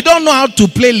 We don't know how to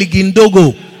play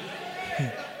Ligindogo.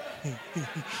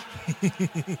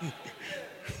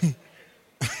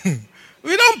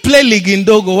 We don't play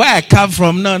Ligindogo. Where I come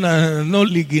from, no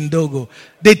Ligindogo.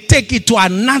 They take it to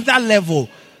another level.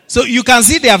 So you can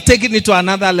see they have taken it to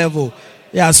another level.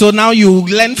 Yeah, so now you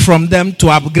learn from them to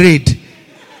upgrade.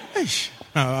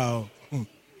 Wow.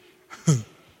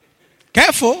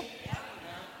 Careful.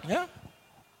 Yeah.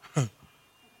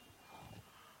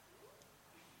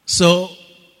 So,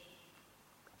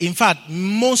 in fact,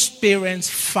 most parents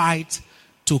fight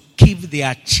to keep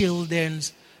their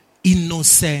children's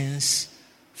innocence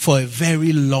for a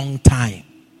very long time.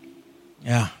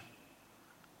 Yeah.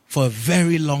 For a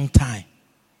very long time.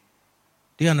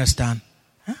 Do you understand?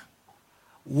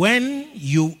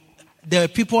 There were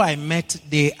people I met,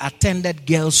 they attended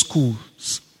girls'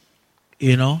 schools,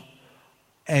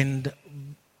 and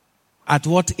at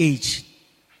what age?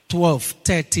 12,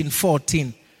 13,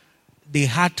 14, they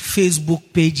had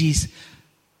Facebook pages,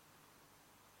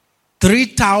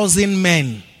 3,000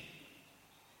 men,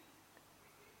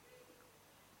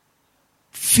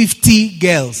 50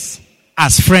 girls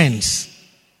as friends.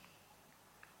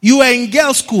 You were in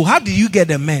girls' school, how did you get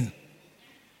the men?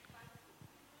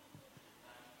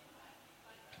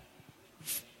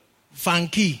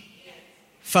 Funky.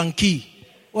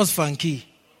 What's funky?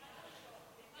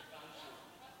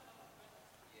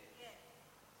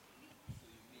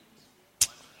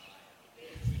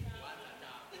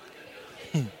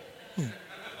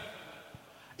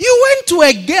 You went to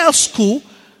a girls' school,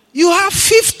 you have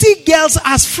 50 girls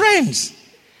as friends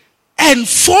and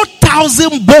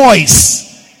 4,000 boys.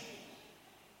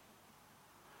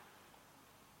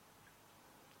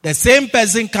 The same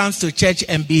person comes to church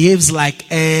and behaves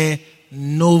like a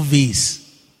novice.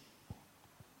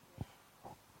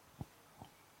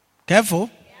 Careful.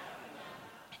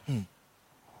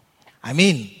 I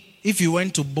mean, if you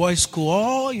went to boys' school,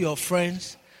 all your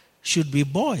friends should be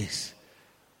boys.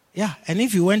 Yeah, and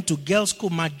if you went to girls' school,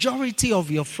 majority of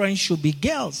your friends should be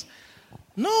girls.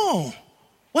 No.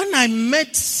 When I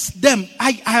met them,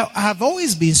 I have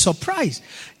always been surprised.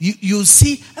 You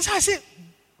see, as I said,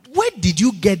 where did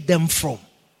you get them from?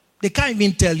 They can't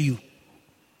even tell you.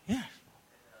 Yeah.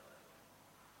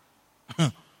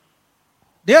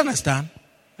 Do you understand?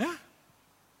 Yeah.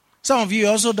 Some of you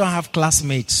also don't have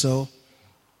classmates, so.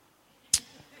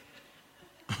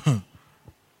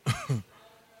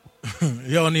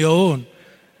 You're on your own.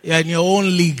 You're in your own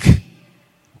league.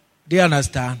 Do you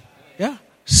understand? Yeah.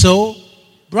 So,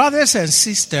 brothers and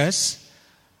sisters,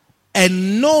 a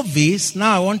novice,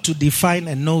 now I want to define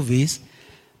a novice,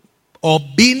 or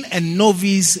being a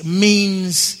novice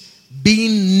means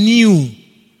being new.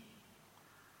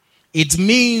 It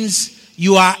means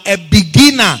you are a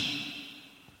beginner.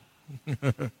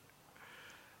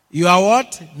 You are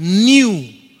what? New.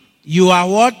 You are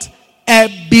what?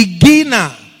 A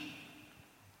beginner.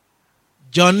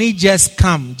 Johnny just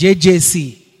come,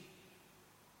 JJC.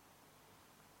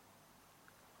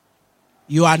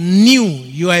 You are new.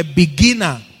 You are a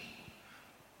beginner.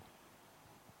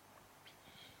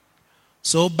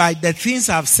 So by the things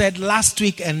I've said last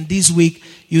week and this week,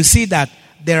 you see that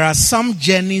there are some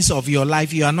journeys of your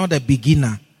life you are not a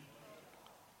beginner.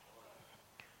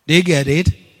 Do you get it?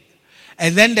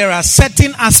 And then there are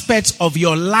certain aspects of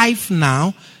your life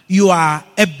now, you are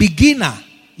a beginner.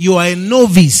 You are a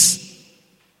novice.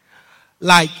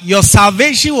 Like your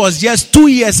salvation was just 2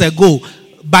 years ago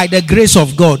by the grace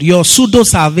of God. Your pseudo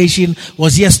salvation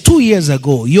was just 2 years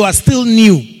ago. You are still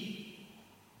new.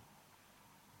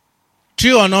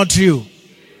 True or not true?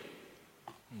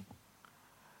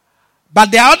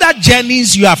 But the other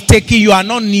journeys you have taken, you are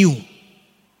not new.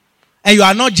 And you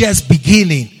are not just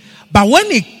beginning. But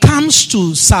when it comes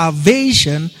to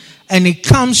salvation and it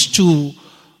comes to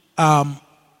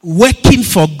working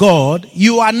for God,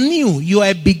 you are new. You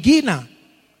are a beginner.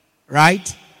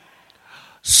 Right?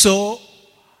 So,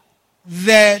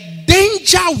 the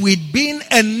danger with being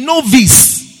a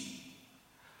novice.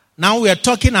 Now we are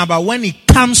talking about when it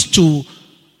comes to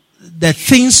the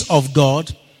things of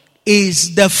God,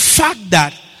 is the fact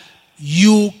that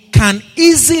you can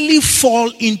easily fall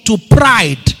into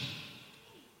pride.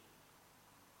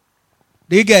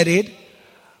 Do you get it?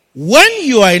 When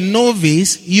you are a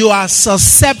novice, you are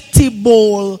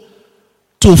susceptible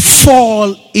to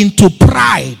fall into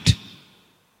pride.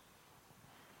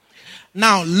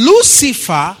 Now,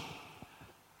 Lucifer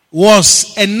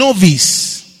was a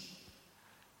novice,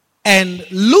 and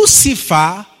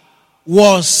Lucifer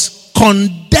was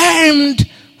condemned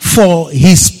for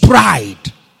his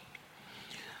pride.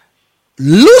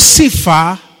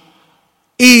 Lucifer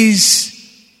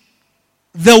is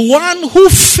the one who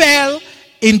fell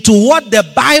into what the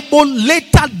Bible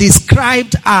later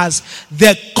described as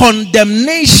the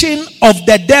condemnation of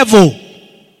the devil.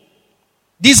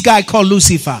 This guy called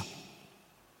Lucifer.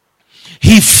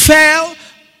 He fell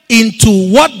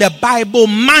into what the Bible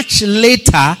much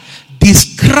later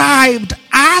described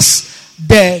as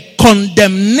the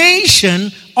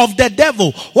condemnation of the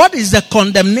devil. What is the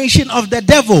condemnation of the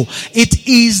devil? It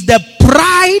is the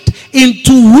pride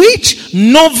into which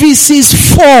novices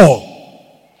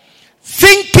fall,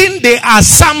 thinking they are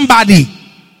somebody,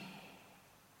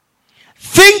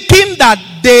 thinking that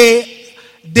they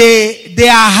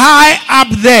are high up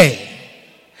there.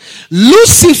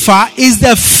 Lucifer is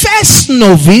the first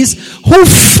novice who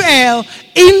fell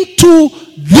into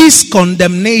this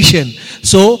condemnation.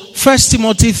 So, 1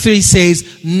 Timothy 3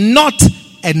 says, not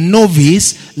a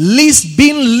novice, lest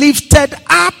being lifted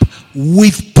up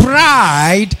with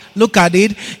pride, look at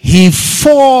it, he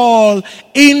fall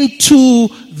into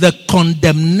the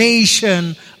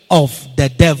condemnation of the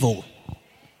devil.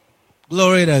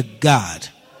 Glory to God.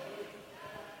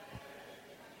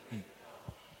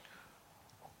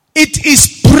 It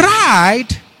is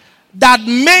pride that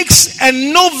makes a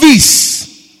novice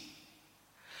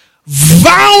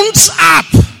bounce up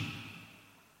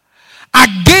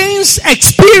against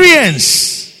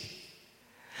experience.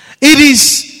 It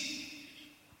is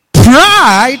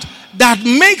pride that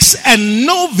makes a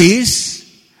novice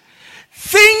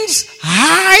think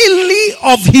highly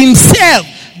of himself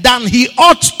than he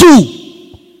ought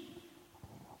to.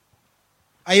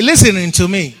 Are you listening to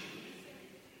me?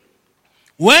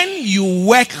 When you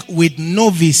work with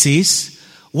novices,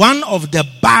 one of the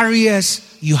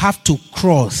barriers you have to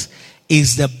cross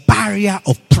is the barrier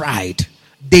of pride.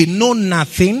 They know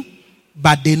nothing,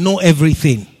 but they know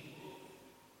everything.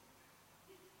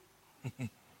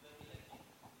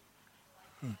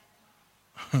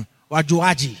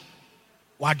 Wajuaji.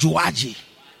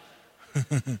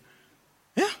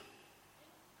 Yeah.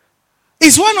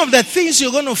 It's one of the things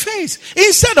you're going to face.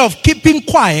 Instead of keeping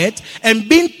quiet and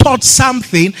being taught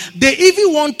something, they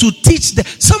even want to teach.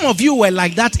 Some of you were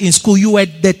like that in school. You were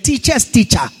the teacher's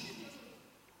teacher.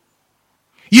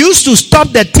 You used to stop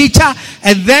the teacher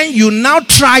and then you now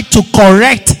try to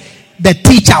correct the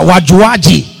teacher.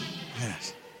 Wajuaji.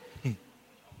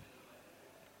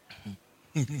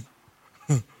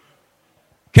 Yes.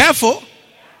 Careful.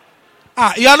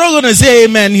 You are not going to say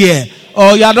amen here.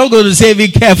 Or you are not going to say be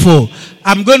careful.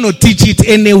 I'm going to teach it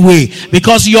anyway.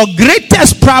 Because your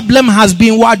greatest problem has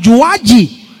been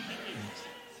wajuaji.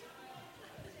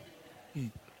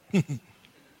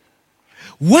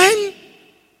 When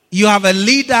you have a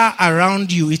leader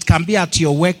around you, it can be at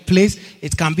your workplace,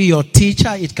 it can be your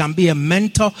teacher, it can be a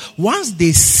mentor. Once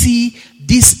they see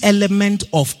this element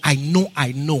of I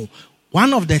know,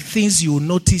 one of the things you will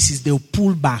notice is they'll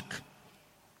pull back.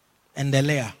 And the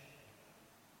layer.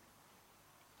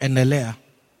 And the layer.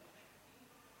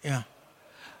 Yeah.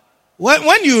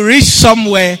 When you reach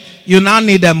somewhere, you now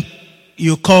need them,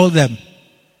 you call them.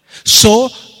 So,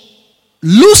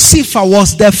 Lucifer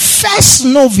was the first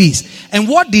novice. And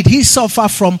what did he suffer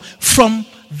from? From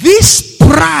this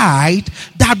pride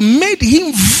that made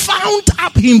him found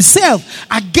up himself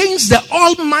against the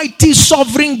almighty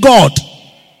sovereign God.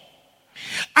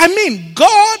 I mean,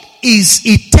 God is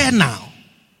eternal.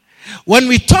 When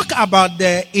we talk about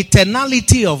the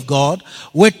eternality of God,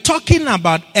 we're talking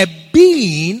about a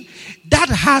being that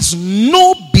has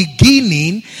no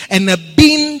beginning and a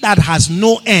being that has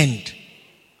no end.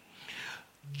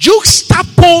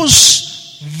 Juxtapose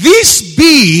this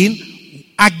being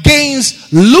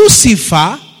against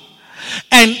Lucifer,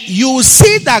 and you will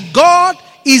see that God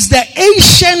is the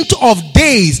Ancient of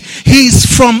Days. He is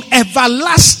from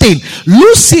everlasting.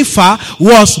 Lucifer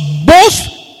was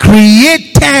both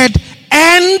created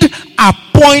and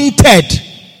appointed.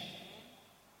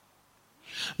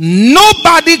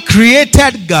 Nobody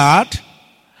created God,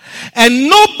 and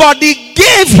nobody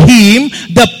gave him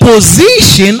the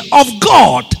position of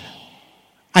God.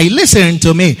 Are you listening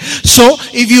to me? So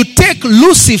if you take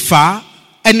Lucifer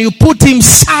and you put him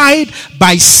side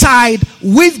by side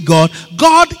with God,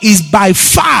 God is by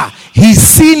far his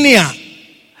senior.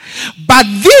 But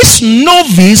this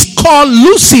novice called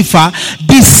Lucifer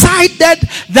decided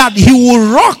that he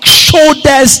will rock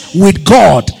shoulders with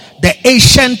God, the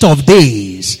Ancient of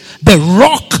Days, the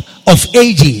Rock of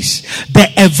Ages, the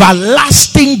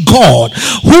everlasting God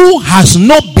who has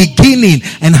no beginning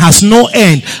and has no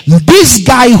end. This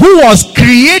guy who was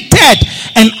created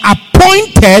and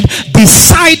appointed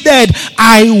decided,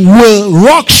 I will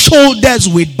rock shoulders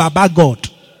with Baba God.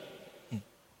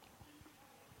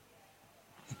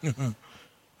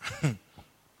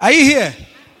 Are you here?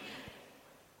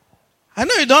 I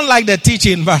know you don't like the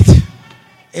teaching, but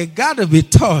it got to be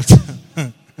taught.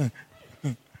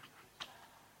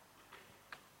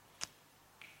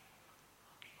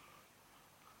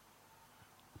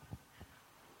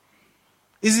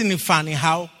 Isn't it funny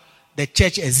how the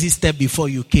church existed before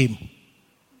you came?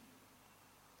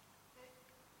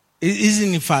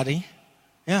 Isn't it funny?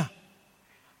 Yeah.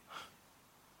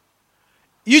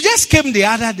 You just came the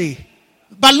other day,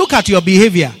 but look at your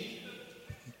behavior.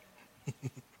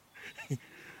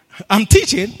 I'm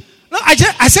teaching. No,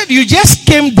 I said you just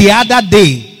came the other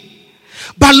day,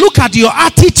 but look at your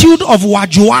attitude of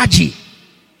wajuaji.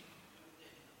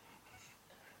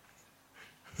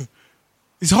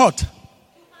 It's hot.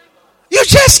 You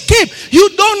just came. You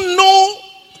don't know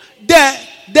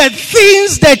the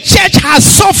things the church has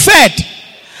suffered.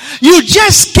 You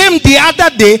just came the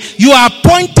other day. You are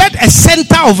appointed a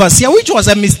center overseer, which was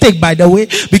a mistake, by the way,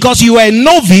 because you were a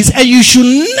novice and you should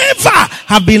never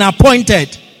have been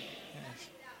appointed.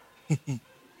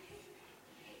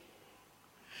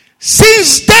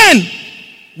 Since then,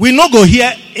 we not go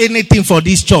hear anything for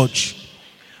this church.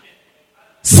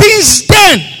 Since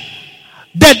then,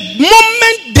 the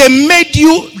moment they made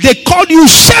you, they called you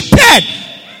shepherd.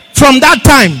 From that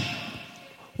time,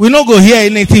 we not go hear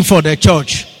anything for the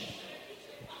church.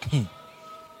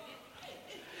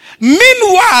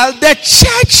 Meanwhile, the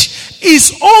church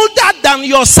is older than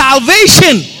your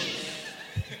salvation.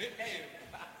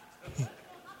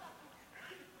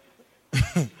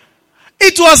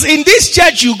 It was in this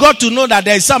church you got to know that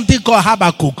there is something called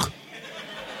Habakkuk.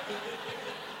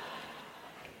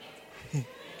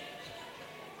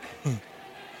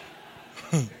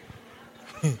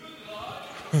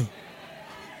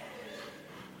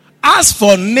 As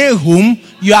for Nahum,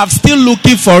 you are still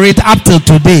looking for it up till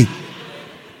today.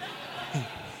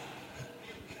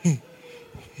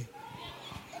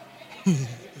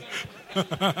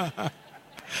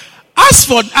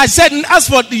 As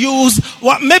for you,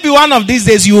 maybe one of these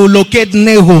days you will locate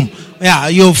Nahum. Yeah,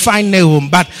 you'll find Nahum.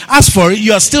 But as for it,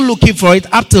 you are still looking for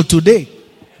it up till today.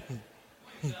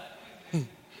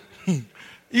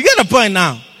 You get the point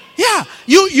now? Yeah,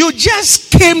 you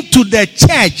just came to the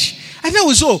church. I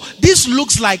know, so this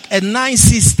looks like a nice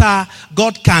sister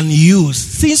God can use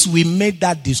since we made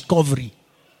that discovery.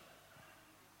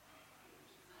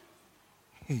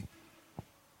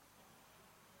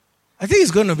 I think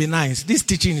it's going to be nice. This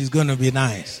teaching is going to be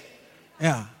nice.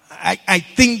 Yeah. I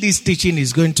think this teaching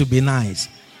is going to be nice.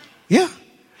 Yeah.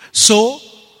 So,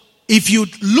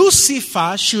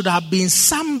 Lucifer should have been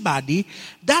somebody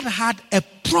that had a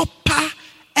proper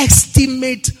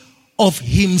estimate of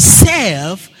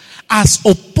himself as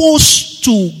opposed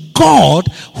to God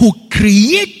who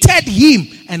created him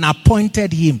and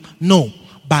appointed him. No.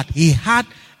 But he had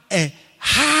a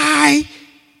high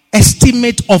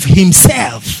estimate of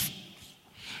himself.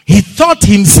 He thought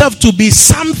himself to be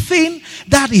something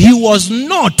that he was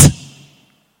not.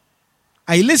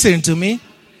 Are you listening to me?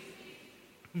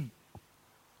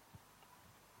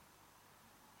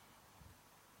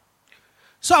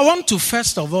 So I want to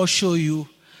first of all show you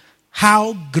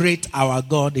how great our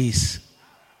God is.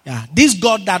 Yeah, this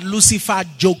God that Lucifer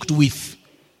joked with.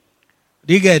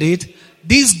 Do you get it?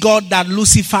 This God that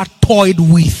Lucifer toyed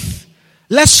with.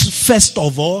 Let's first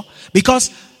of all, because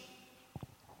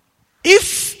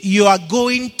if you are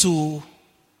going to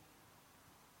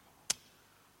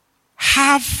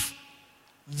have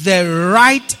the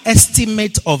right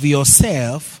estimate of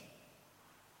yourself,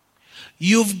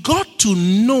 you've got to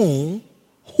know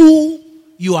who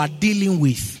you are dealing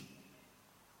with.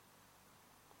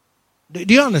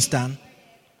 Do you understand?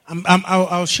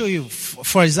 I'll show you.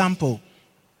 For example,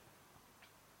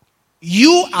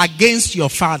 you against your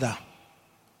father.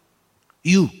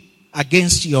 You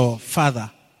against your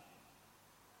father.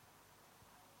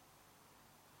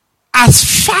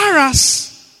 As far as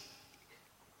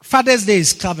Father's Day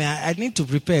is coming, I need to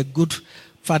prepare a good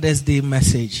Father's Day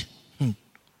message.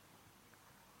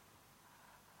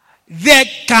 There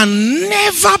can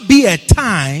never be a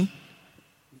time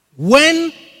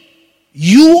when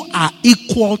you are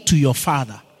equal to your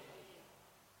father.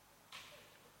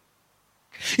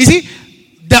 You see,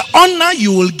 the honor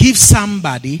you will give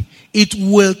somebody, it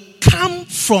will come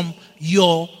from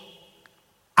your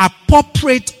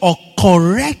appropriate or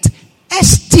correct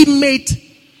estimate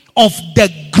of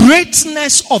the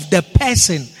greatness of the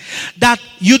person. That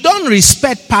you don't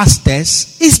respect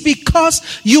pastors is because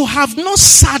you have not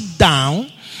sat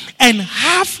down and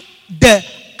have the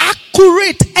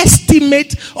accurate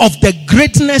estimate of the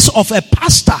greatness of a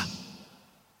pastor.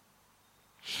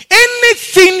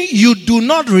 Anything you do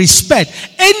not respect,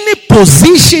 any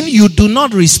position you do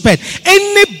not respect,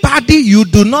 anybody you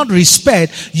do not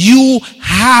respect, you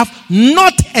have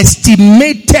not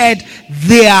estimated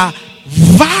their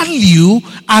value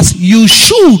as you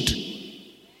should.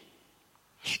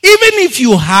 Even if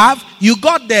you have, you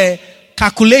got the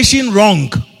calculation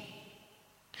wrong.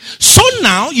 So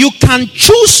now you can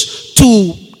choose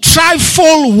to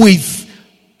trifle with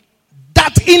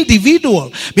that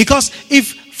individual. Because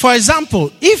if, for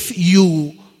example, if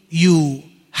you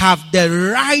have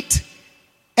the right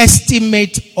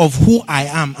estimate of who I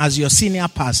am as your senior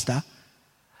pastor,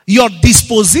 your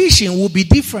disposition will be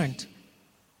different.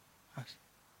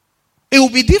 It will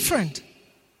be different.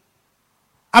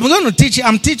 I'm going to teach you.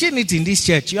 I'm teaching it in this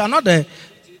church. You are not the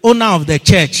owner of the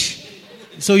church.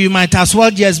 So you might as well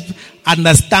just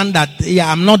understand that,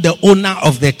 I'm not the owner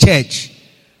of the church.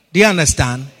 Do you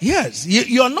understand? Yes.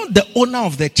 You are not the owner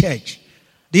of the church.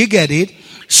 Do you get it?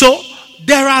 So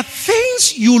there are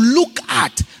things you look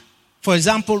at. For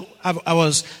example, I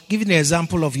was giving the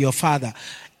example of your father.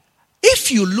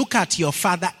 If you look at your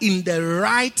father in the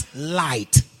right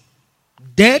light,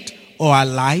 dead or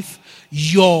alive,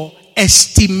 your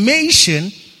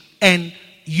estimation and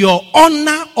your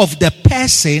honor of the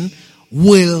person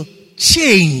will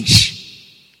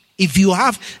change. If you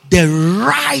have the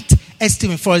right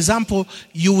estimate. For example,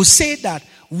 you will say that,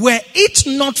 were it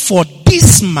not for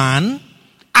this man,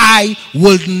 I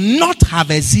would not have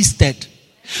existed.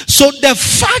 So the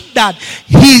fact that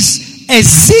his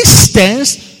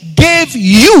existence gave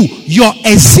you your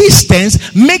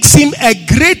existence makes him a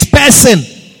great person.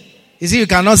 You see, you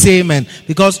cannot say amen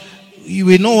because you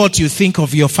will know what you think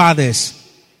of your fathers.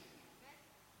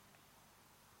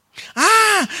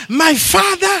 My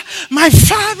father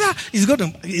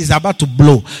is about to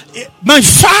blow. My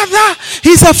father,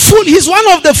 he's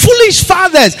one of the foolish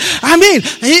fathers. I mean,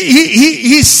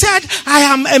 he said, I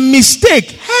am a mistake.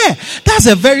 Hey, that's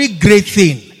a very great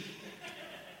thing.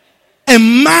 A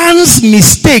man's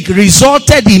mistake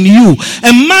resulted in you.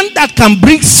 A man that can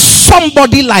bring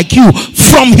somebody like you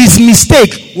from his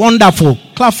mistake. Wonderful.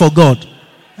 Clap for God.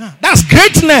 That's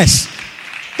greatness.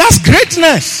 That's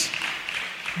greatness.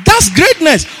 That's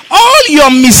greatness. All your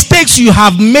mistakes you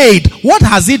have made, what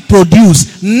has it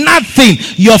produced? Nothing.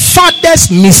 Your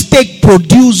father's mistake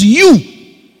produced you.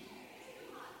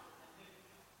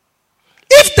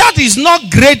 If that is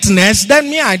not greatness, then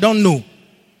me, I don't know.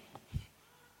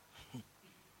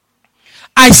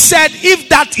 I said, if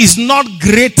that is not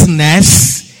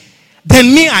greatness,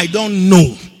 then me, I don't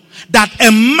know. That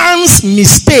a man's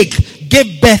mistake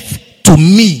gave birth to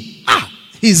me.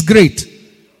 He's great.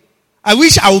 I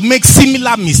wish I would make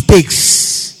similar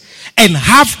mistakes and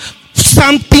have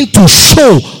something to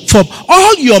show for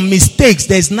all your mistakes.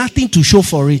 There's nothing to show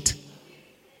for it.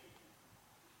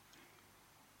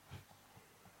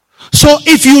 So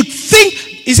if you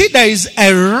think, you see, there is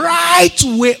a right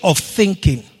way of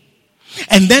thinking.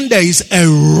 And then there is a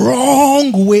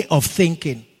wrong way of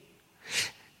thinking.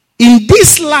 In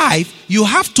this life, you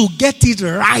have to get it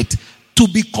right to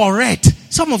be correct.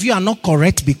 Some of you are not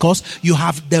correct because you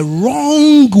have the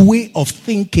wrong way of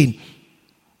thinking.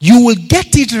 You will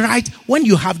get it right when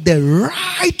you have the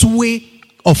right way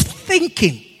of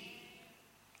thinking.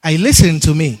 Are you listening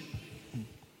to me?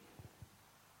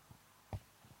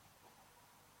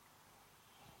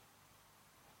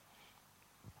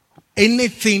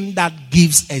 Anything that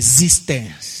gives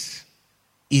existence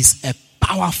is a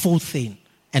powerful thing.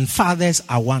 And fathers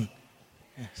are one.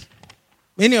 Yes.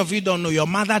 Many of you don't know, your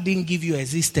mother didn't give you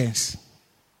existence.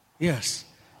 Yes.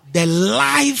 The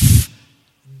life-giving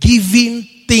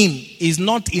thing is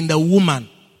not in the woman.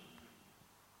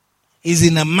 It's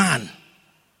in a man.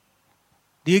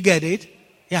 Do you get it?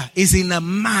 Yeah, it's in a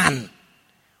man.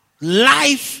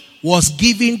 Life was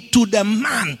given to the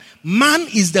man. Man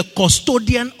is the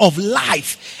custodian of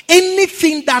life.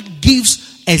 Anything that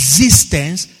gives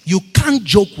existence, you can't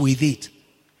joke with it.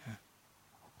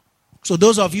 So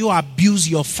those of you who abuse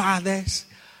your fathers,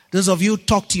 those of you who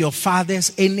talk to your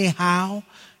fathers anyhow,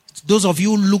 those of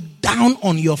you who look down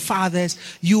on your fathers,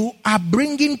 you are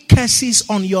bringing curses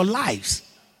on your lives.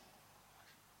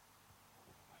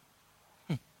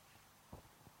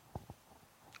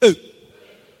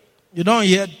 You don't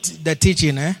hear the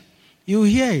teaching, eh? You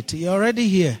hear it. You're already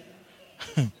here.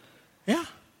 Yeah.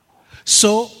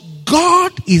 So,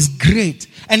 God is great.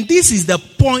 And this is the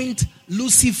point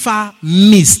Lucifer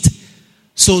missed.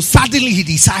 So, suddenly he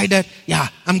decided, yeah,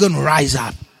 I'm going to rise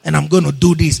up. And I'm going to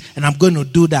do this. And I'm going to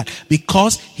do that.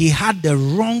 Because he had the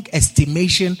wrong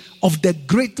estimation of the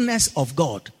greatness of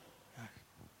God.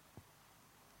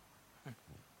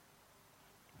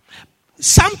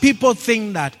 Some people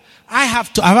think that I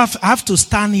have to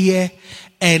stand here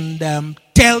and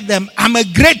tell them I'm a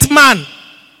great man.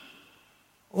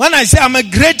 When I say I'm a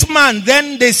great man,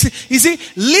 then they say, you see,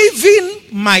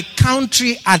 leaving my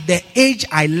country at the age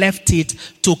I left it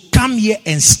to come here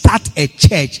and start a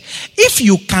church. If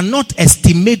you cannot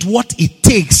estimate what it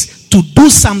takes to do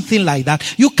something like that,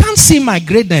 you can't see my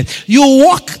greatness. You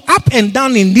walk up and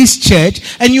down in this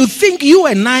church and you think you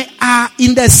and I are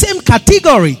in the same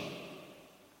category.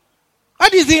 Why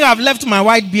do you think I've left my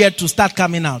white beard to start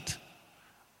coming out?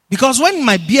 Because when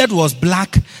my beard was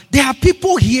black, there are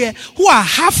people here who are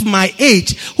half my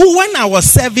age, who when I was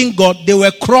serving God, they were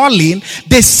crawling.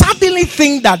 They suddenly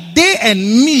think that they and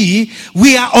me,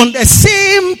 we are on the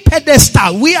same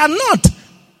pedestal. We are not.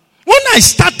 When I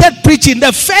started preaching,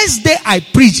 the first day I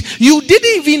preached, you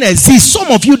didn't even exist. Some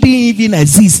of you didn't even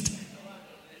exist.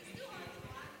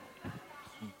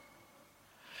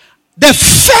 The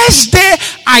first day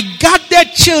I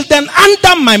gathered children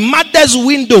under my mother's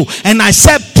window and I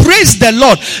said, praise the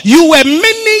Lord. You were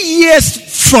many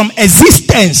years from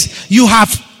existence. You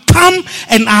have come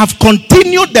and I have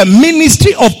continued the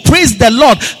ministry of praise the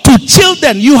Lord to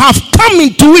children. You have come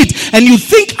into it and you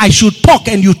think I should talk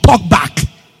and you talk back.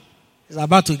 It's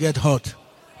about to get hot.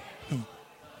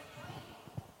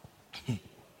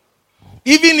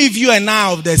 Even if you and I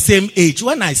are of the same age,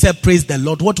 when I said praise the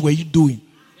Lord, what were you doing?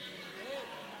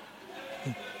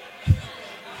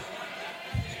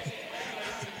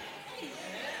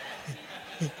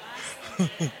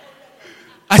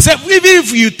 I said, even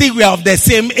if you think we are of the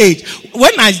same age,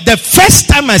 the first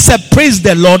time I said, praise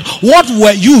the Lord, what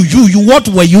were what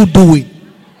were you doing?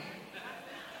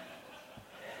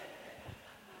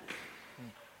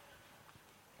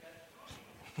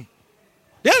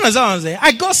 Do you understand what I'm saying?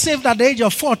 I got saved at the age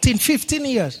of 14, 15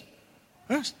 years.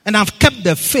 Yes? And I've kept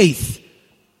the faith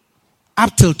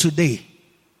up till today.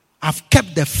 I've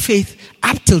kept the faith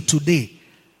up till today.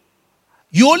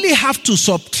 You only have to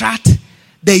subtract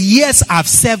the years I've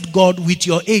served God with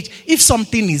your age. If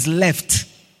something is left,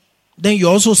 then you're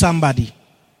also somebody.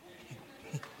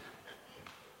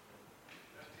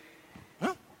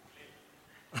 Huh?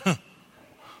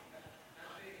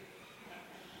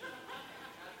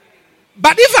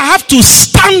 But if I have to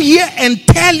stand here and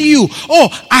tell you, oh,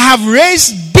 I have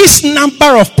raised this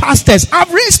number of pastors.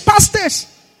 I've raised pastors.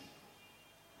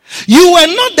 You were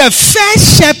not the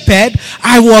first shepherd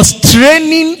I was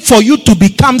training for you to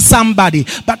become somebody.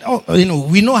 But,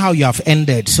 we know how you have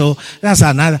ended. So that's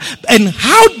another. And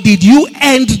how did you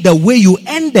end the way you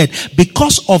ended?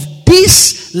 Because of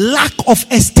this lack of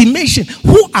estimation.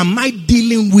 Who am I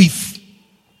dealing with?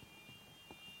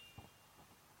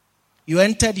 You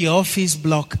entered your office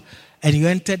block and you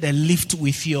entered a lift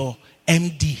with your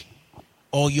MD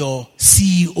or your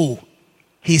CEO.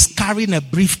 He's carrying a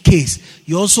briefcase.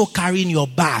 You're also carrying your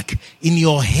bag in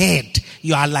your head.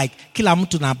 You are like, kila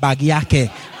mtu na bag yake.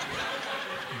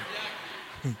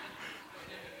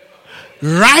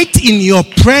 Right in your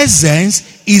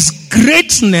presence is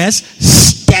greatness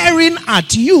staring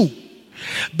at you.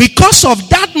 Because of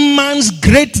that man's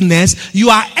greatness, you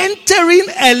are entering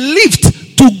a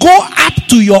lift to go up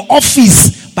to your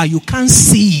office, but you can't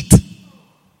see it.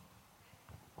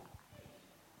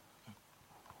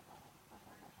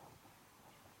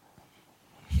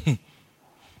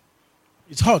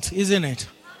 It's hot, isn't it?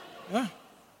 Yeah.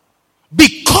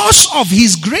 Because of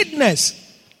his greatness.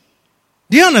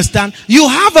 Do you understand? You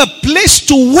have a place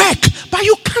to work, but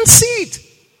you can't see it.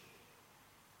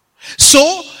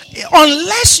 So,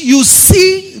 unless you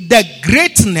see the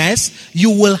greatness,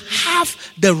 you will have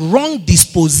the wrong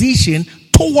disposition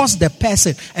towards the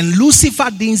person. And Lucifer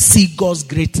didn't see God's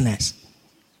greatness.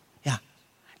 Yeah.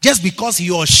 Just because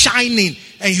he was shining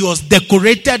and he was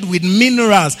decorated with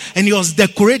minerals and he was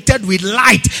decorated with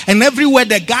light, and everywhere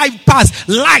the guy passed,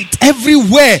 light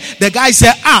everywhere. The guy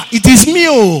said, it is me.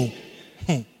 Oh.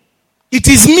 It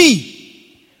is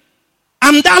me.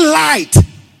 I'm that light.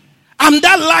 I'm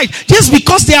that light. Just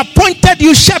because they appointed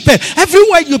you shepherd,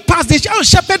 everywhere you pass, they say, oh,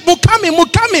 shepherd, Mukami.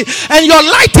 And your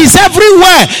light is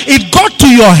everywhere. It got to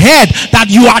your head that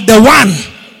you are the one.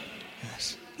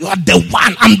 Yes. You are the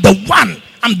one. I'm the one.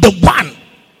 I'm the one.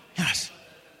 Yes.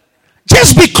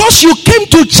 Just because you came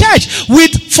to church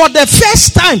with, for the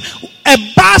first time, a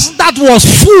bus that was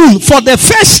full for the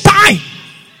first time,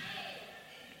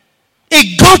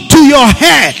 it got to your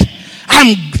head.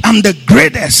 I'm the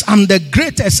greatest. I'm the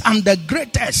greatest. I'm the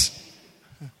greatest.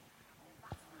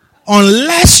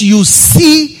 Unless you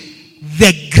see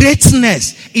the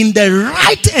greatness in the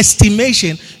right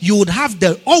estimation, you would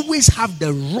always have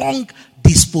the wrong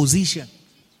disposition.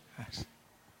 Yes.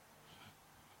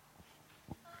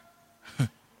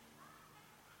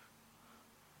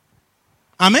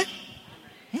 Amen.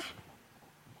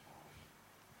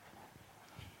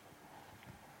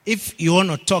 If you want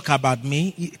to talk about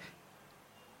me,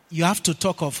 you have to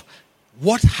talk of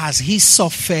what has he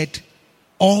suffered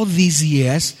all these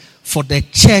years for the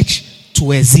church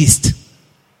to exist.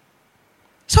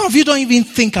 Some of you don't even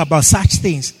think about such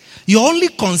things. You're only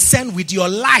concerned with your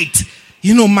light.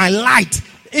 You know, my light.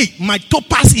 Hey, my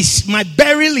topaz is, my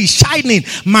beryl is shining.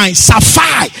 My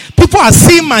sapphire. People are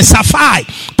seeing my sapphire.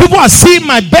 People are seeing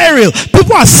my beryl.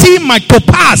 People are seeing my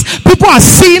topaz. People are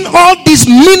seeing all these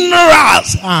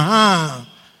minerals.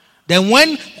 Then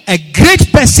when a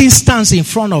great person stands in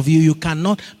front of you, you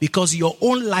cannot, because your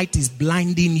own light is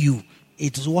blinding you.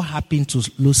 It is what happened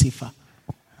to Lucifer.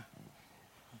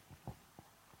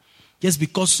 Just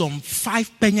because some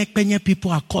 5 penye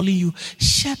people are calling you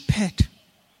shepherd.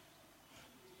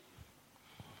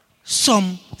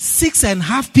 Some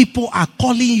 6.5 people are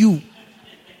calling you.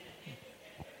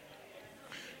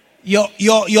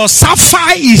 Your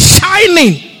sapphire is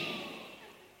shining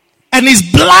and is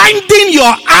blinding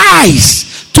your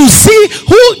eyes to see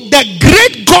who the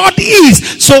great God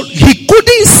is. So he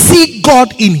couldn't see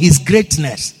God in his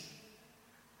greatness.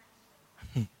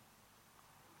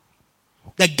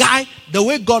 The guy, the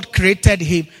way God created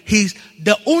him, he's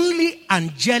the only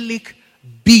angelic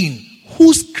being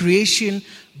whose creation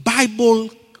Bible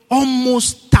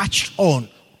almost touched on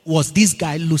was this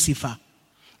guy Lucifer.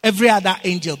 Every other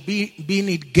angel, being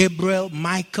it Gabriel,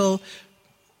 Michael,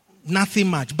 nothing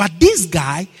much. But this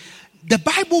guy, the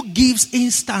Bible gives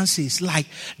instances like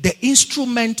the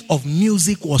instrument of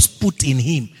music was put in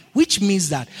him, which means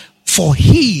that for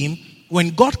him, when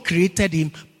God created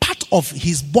him, part of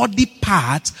his body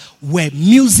parts were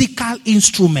musical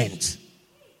instruments.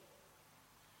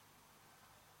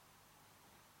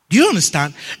 Do you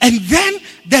understand? And then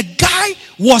the guy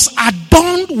was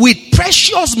adorned with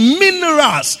precious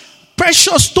minerals,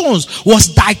 precious stones,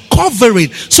 was thy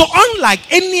covering. So unlike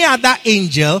any other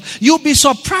angel, you'll be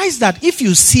surprised that if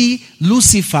you see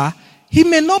Lucifer, he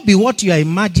may not be what you are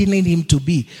imagining him to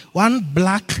be. One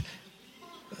black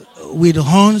with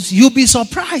horns, you'll be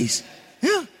surprised.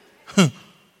 Yeah.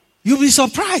 You'll be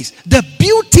surprised. The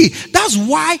beauty. That's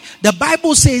why the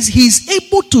Bible says he's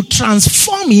able to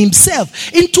transform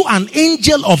himself into an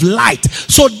angel of light.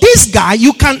 So this guy,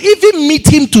 you can even meet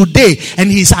him today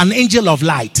and he's an angel of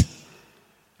light.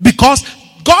 Because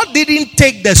God didn't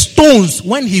take the stones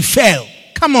when he fell.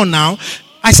 Come on now.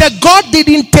 I said God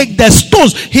didn't take the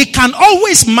stones. He can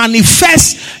always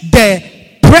manifest the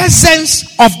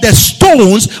presence of the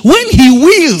stones when he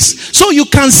wills. So you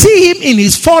can see him in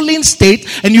his fallen state,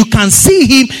 and you can see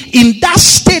him in that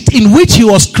state in which he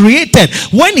was created.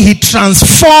 When he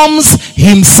transforms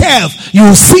himself, you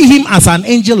will see him as an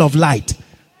angel of light.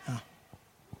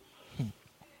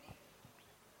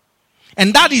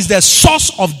 And that is the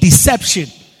source of deception.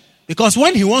 Because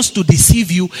when he wants to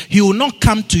deceive you, he will not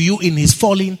come to you in his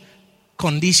fallen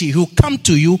condition. He will come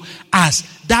to you as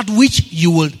that which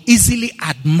you will easily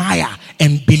admire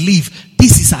and believe.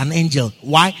 This is an angel.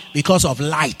 Why? Because of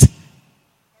light.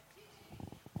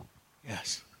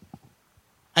 Yes.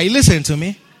 Are you listening to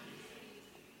me?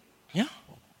 Yeah.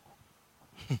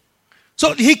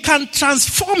 So he can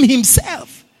transform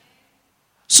himself.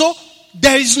 So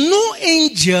there is no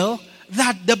angel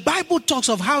that the Bible talks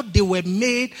of how they were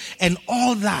made and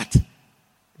all that.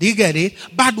 Do you get it?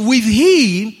 But with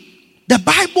him, the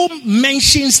Bible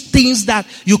mentions things that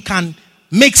you can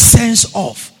make sense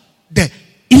of. The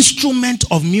instrument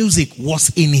of music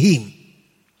was in him.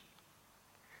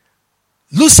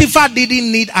 Lucifer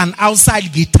didn't need an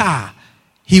outside guitar.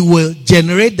 He will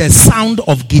generate the sound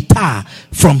of guitar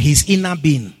from his inner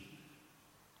being.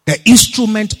 The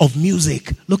instrument of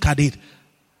music. Look at it.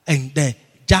 And the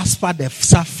jasper, the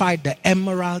sapphire, the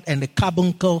emerald, and the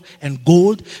carbuncle and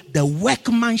gold. The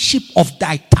workmanship of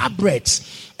thy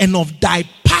tabrets and of thy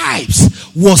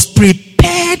pipes was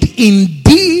prepared in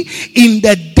thee in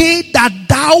the day that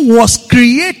thou wast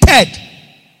created.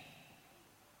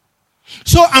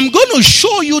 So I'm going to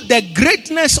show you the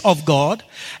greatness of God,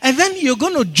 and then you're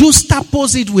going to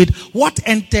juxtapose it with what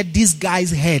entered this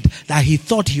guy's head that he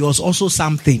thought he was also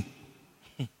something.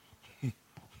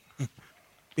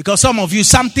 Because some of you,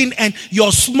 something, and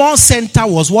your small center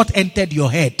was what entered your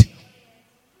head.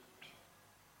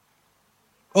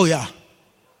 Oh yeah.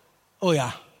 Oh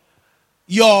yeah.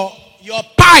 Your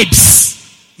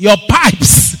pipes. Your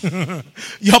pipes.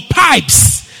 Your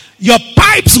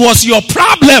pipes was your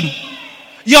problem.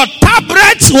 Your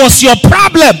tabret was your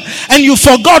problem. And you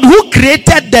forgot who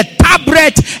created the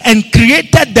tabret and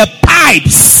created the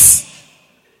pipes.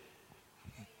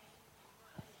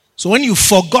 So when you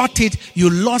forgot it,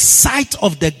 you lost sight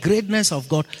of the greatness of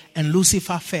God, and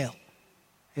Lucifer fell.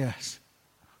 Yes.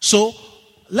 So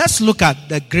let's look at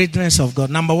the greatness of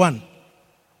God. Number one.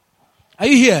 Are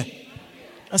you here?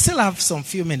 I still have some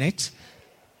few minutes.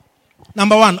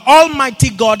 Number one, Almighty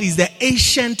God is the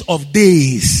Ancient of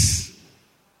Days.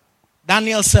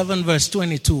 Daniel 7 verse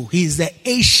 22. He is the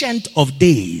Ancient of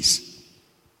Days.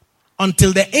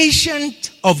 Until the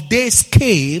Ancient of Days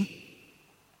came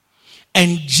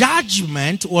and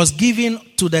judgment was given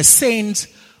to the saints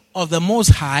of the Most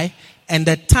High, and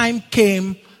the time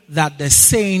came that the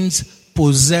saints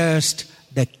possessed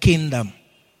the kingdom.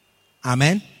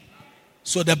 Amen.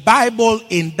 So the Bible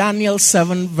in Daniel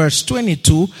 7 verse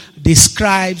 22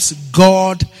 describes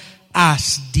God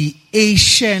as the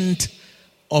Ancient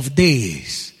of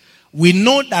Days. We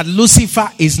know that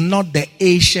Lucifer is not the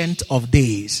Ancient of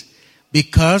Days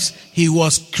because he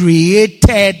was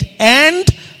created and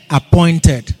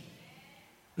appointed.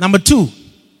 Number two.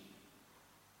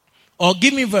 Or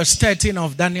give me verse 13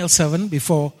 of Daniel 7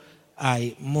 before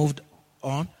I move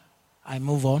on.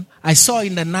 I saw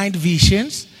in the night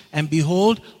visions, and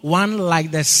behold, one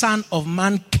like the Son of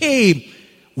Man came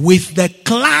with the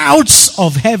clouds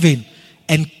of heaven,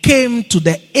 and came to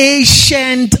the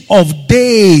Ancient of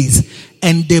Days,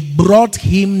 and they brought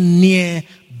him near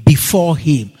before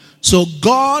him. So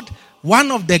God,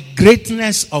 one of the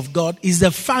greatness of God is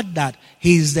the fact that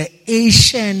he is the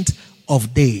Ancient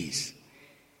of Days.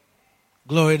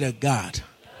 Glory to God.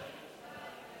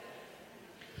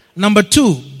 Number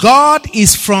two, God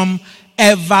is from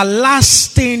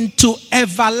everlasting to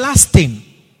everlasting.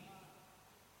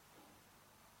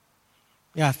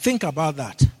 Yeah, think about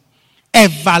that.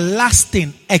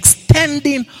 Everlasting,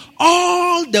 extending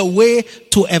all the way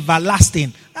to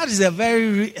everlasting. That is a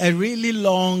really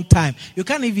long time. You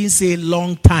can't even say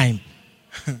long time.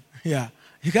 Yeah,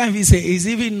 you can't even say, it's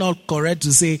even not correct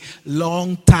to say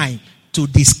long time to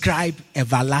describe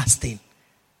everlasting.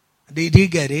 Did you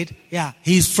get it? Yeah,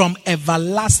 he's from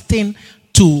everlasting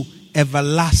to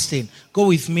everlasting. Go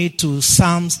with me to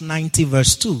Psalms 90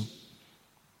 verse 2.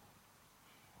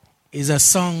 It's a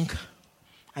song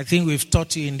I think we've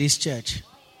taught you in this church.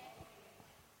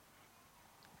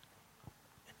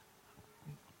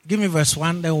 Give me verse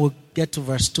 1, then we'll get to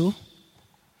verse 2.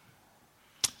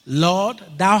 Lord,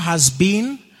 thou hast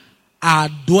been our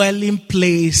dwelling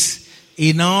place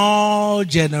in all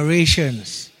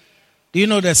generations. Do you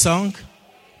know the song?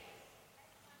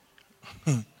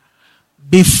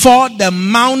 Before the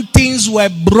mountains were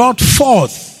brought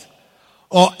forth,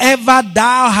 or ever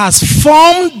thou hast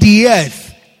formed the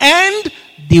earth and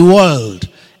the world,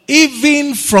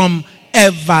 even from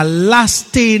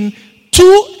everlasting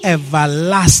to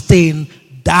everlasting,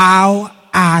 thou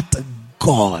art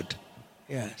God.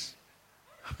 Yes.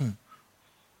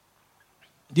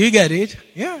 Do you get it?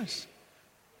 Yes.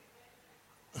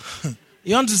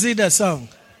 You want to see the song?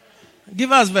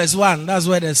 Give us verse 1. That's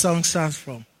where the song starts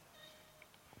from.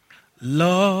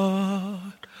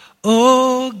 Lord,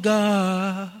 oh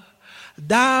God,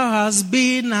 thou hast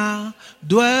been our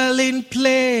dwelling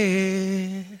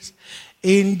place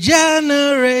in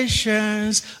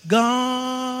generations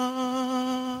gone.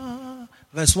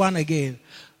 Verse 1 again.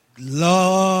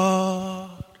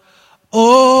 Lord,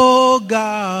 oh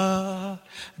God,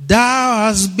 thou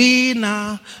hast been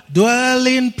our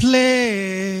dwelling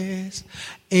place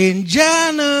in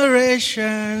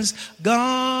generations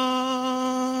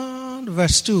gone.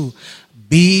 Verse 2.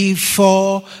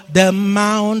 before the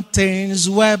mountains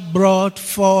were brought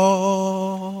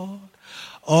forth,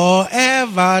 or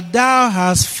ever thou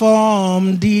hast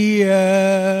formed the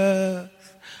earth,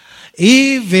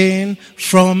 even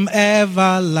from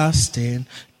everlasting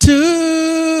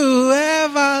to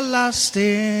everlasting,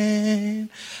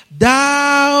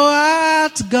 thou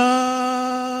art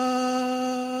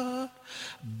God.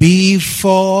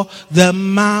 Before the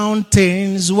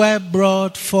mountains were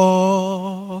brought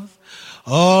forth,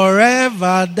 or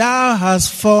ever thou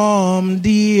hast formed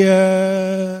the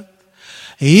earth,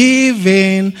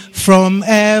 even from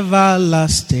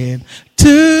everlasting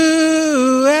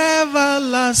to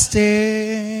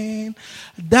everlasting,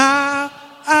 thou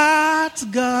art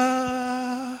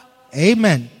God.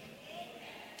 Amen.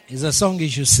 It's a song you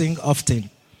should sing often.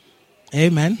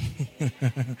 Amen.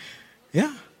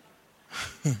 Yeah.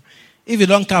 If you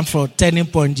don't come for Turning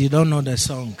Point, you don't know the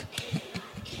song.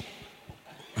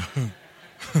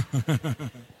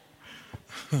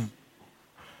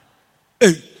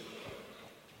 Hey.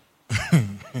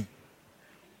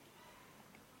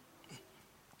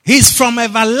 He's from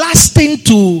everlasting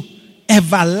to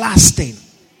everlasting.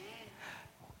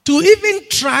 To even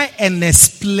try and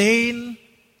explain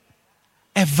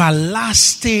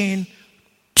everlasting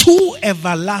to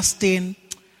everlasting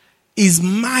is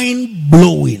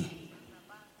mind-blowing.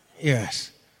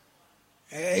 Yes.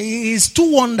 It's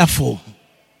too wonderful.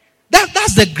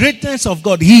 That's the greatness of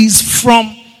God. He is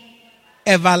from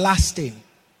everlasting.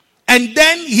 And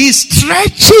then he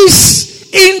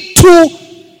stretches into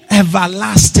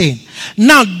everlasting.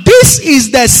 Now, this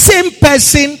is the same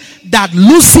person that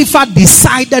Lucifer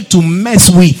decided to mess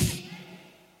with.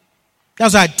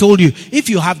 That's why I told you, if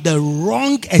you have the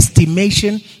wrong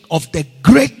estimation of the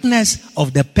greatness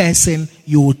of the person,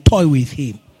 you will toy with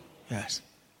him. Yes.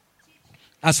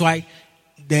 That's why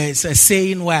there's a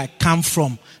saying where I come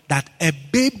from, that a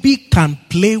baby can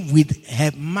play with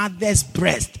her mother's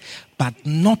breast, but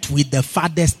not with the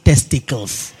father's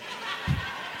testicles.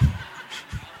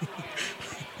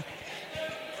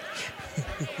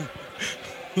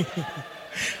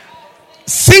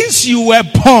 Since you were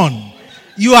born,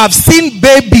 you have seen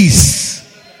babies.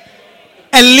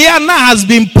 Eliana has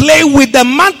been playing with the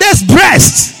mother's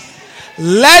breast.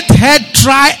 Let her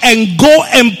try and go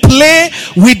and play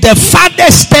with the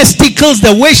father's testicles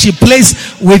the way she plays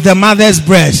with the mother's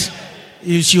breast.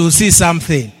 You should see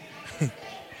something.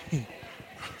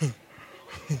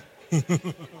 Play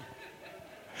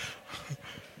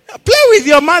with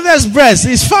your mother's breast.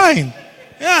 It's fine.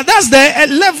 Yeah, that's the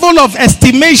level of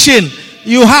estimation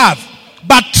you have.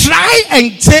 But try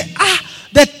and say,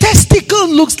 the testicle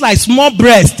looks like small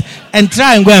breast, and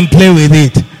try and go and play with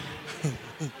it.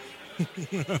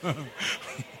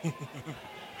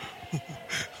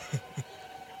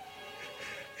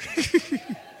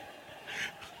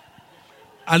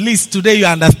 At least today you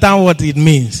understand what it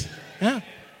means. Yeah?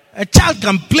 A child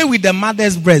can play with the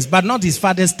mother's breast, but not his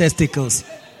father's testicles.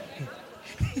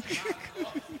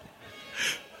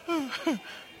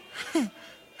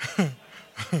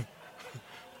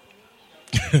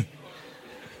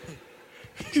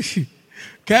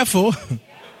 Careful.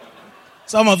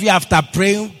 Some of you, after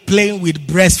playing with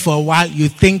breasts for a while, you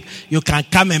think you can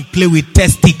come and play with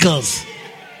testicles.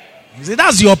 You see,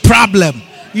 that's your problem.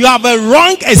 You have a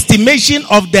wrong estimation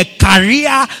of the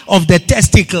career of the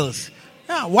testicles.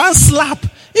 Yeah, one slap.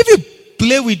 If you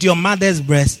play with your mother's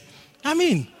breast,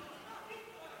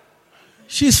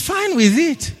 she's fine with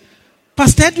it.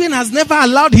 Pastor Edwin has never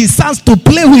allowed his sons to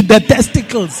play with the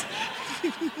testicles.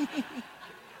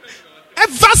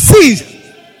 Ever since.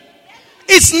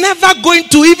 It's never going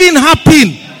to even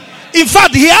happen. In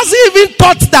fact, he hasn't even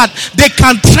thought that they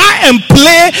can try and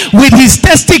play with his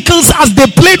testicles as they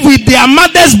played with their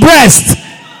mother's breast.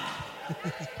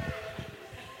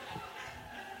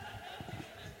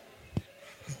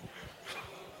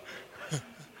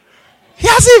 He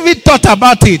hasn't even thought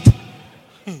about it.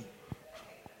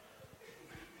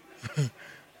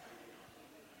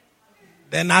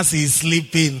 Then as he's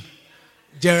sleeping,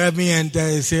 Jeremy and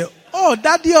they say, "Oh,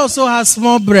 daddy also has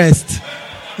small breast."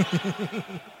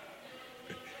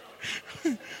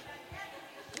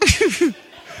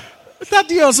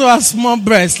 Daddy also has small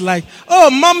breast. Like, oh,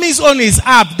 mommy's own is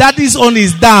up, daddy's own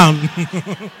is down.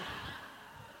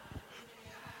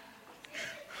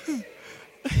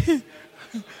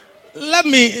 Let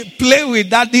me play with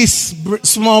daddy's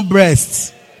small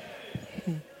breasts.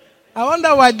 I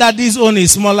wonder why daddy's own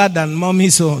is smaller than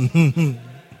mommy's own.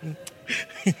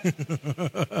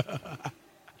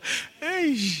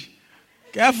 Hey,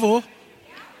 careful.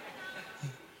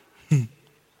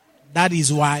 That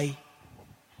is why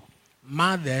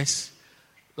mothers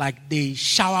like they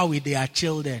shower with their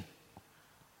children.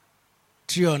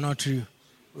 True or not true?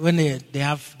 When they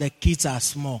have, the kids are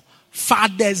small.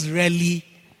 Fathers rarely,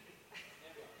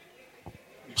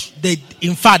 they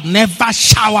in fact never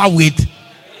shower with.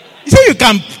 You say you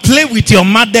can play with your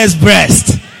mother's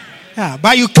breast. Yeah,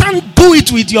 but you can't do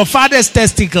it with your father's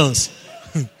testicles.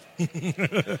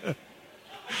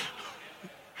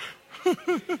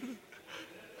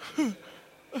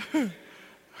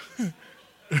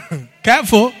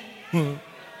 Careful.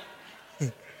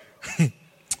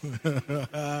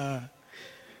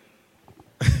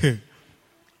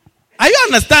 Are you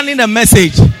understanding the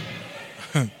message?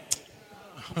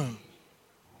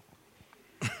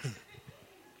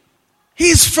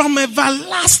 He's from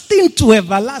everlasting to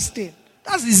everlasting.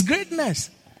 That's his greatness.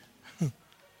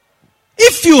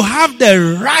 If you have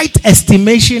the right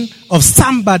estimation of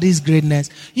somebody's greatness,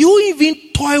 you even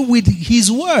toy with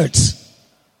his words.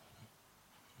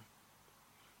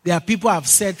 There are people who have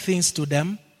said things to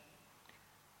them,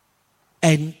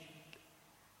 and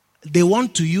they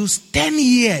want to use 10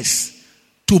 years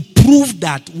to prove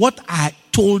that what I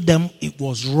told them, it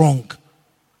was wrong.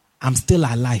 I'm still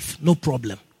alive. No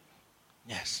problem.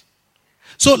 Yes.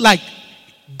 So like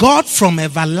God from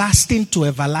everlasting to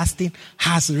everlasting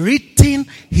has written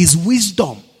his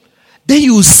wisdom. Then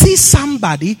you see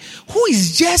somebody who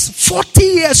is just 40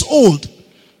 years old,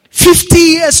 50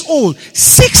 years old,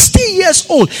 60 years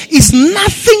old. Is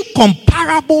nothing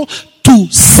comparable to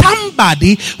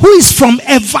somebody who is from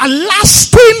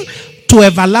everlasting to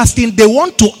everlasting. They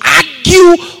want to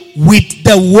argue with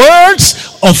the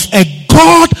words of a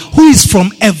God who is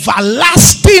from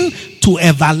everlasting to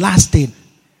everlasting.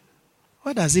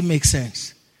 What does it make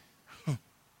sense? You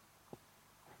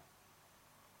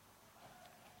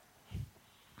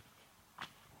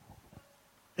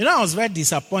know, I was very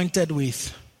disappointed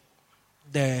with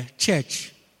the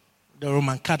church, the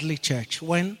Roman Catholic Church,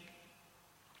 when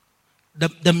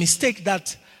the mistake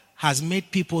that has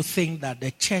made people think that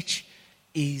the church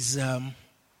is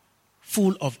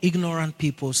full of ignorant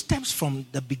people stems from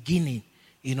the beginning.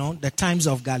 You know, the times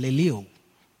of Galileo.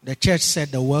 The church said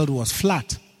the world was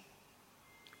flat.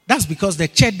 That's because the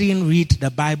church didn't read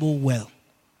the Bible well.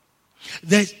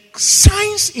 The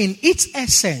science in its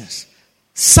essence,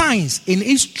 science in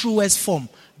its truest form,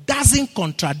 doesn't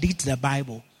contradict the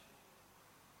Bible.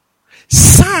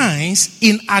 Science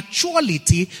in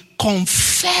actuality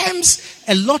confirms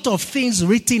a lot of things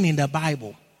written in the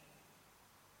Bible.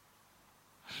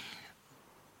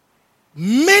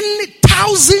 Many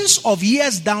thousands of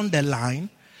years down the line,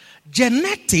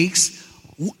 genetics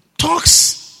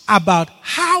talks about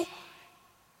how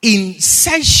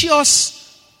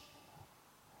incestuous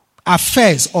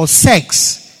affairs or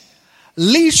sex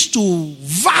leads to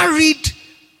varied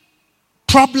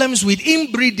problems with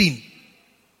inbreeding.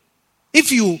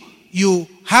 If you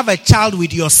have a child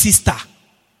with your sister,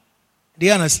 do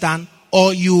you understand?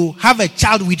 Or you have a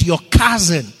child with your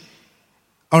cousin,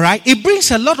 all right? It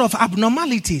brings a lot of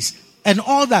abnormalities and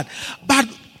all that. But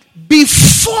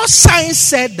before science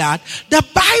said that, the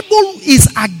Bible is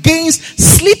against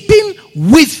sleeping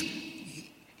with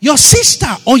your sister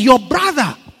or your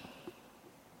brother.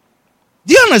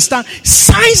 Do you understand?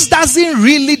 Science doesn't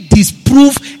really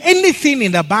disprove anything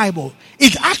in the Bible.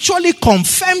 It actually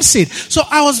confirms it. So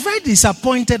I was very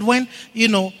disappointed when,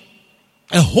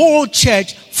 a whole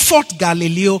church fought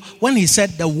Galileo when he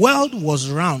said the world was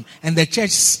round and the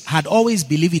church had always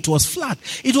believed it was flat.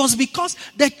 It was because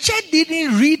the church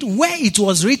didn't read where it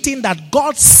was written that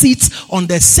God sits on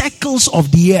the circles of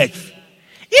the earth.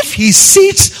 If he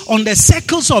sits on the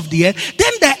circles of the earth,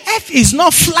 then the earth is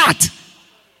not flat.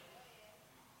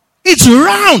 It's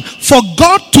round for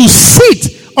God to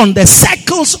sit on the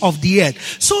circles of the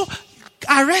earth. So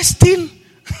arresting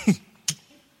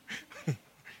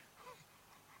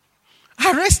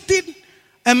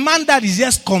a man that is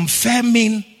just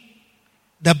confirming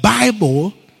the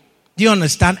Bible, do you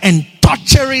understand, and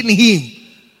torturing him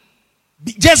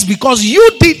just because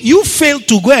you failed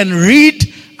to go and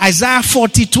read Isaiah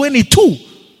 40:22.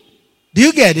 Do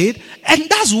you get it? And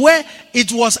that's where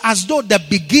it was as though the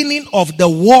beginning of the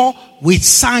war with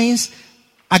science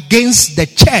against the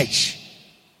church.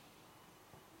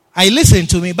 I listen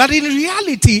to me. But in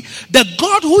reality, the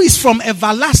God who is from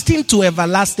everlasting to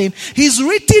everlasting, he's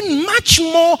written much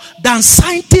more than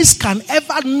scientists can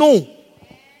ever know.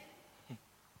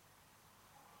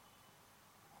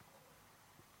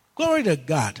 Glory to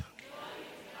God.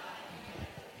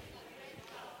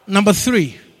 Number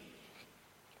 3.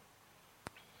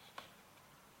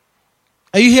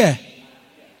 Are you here?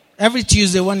 Every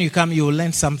Tuesday when you come, you will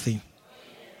learn something.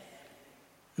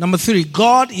 Number 3,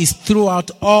 God is throughout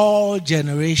all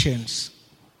generations.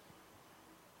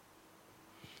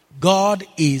 God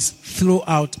is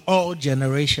throughout all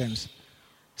generations.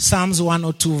 Psalms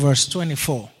 102 verse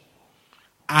 24.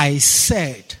 I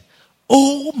said,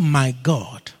 oh my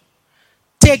God,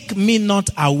 take me not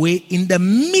away in the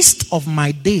midst of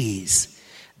my days.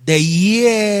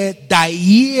 Thy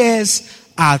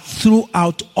years are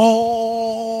throughout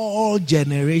all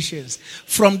generations.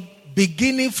 From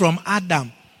beginning from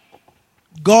Adam,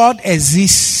 God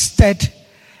existed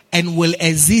and will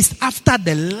exist after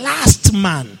the last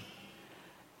man.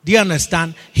 Do you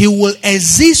understand? He will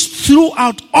exist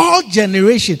throughout all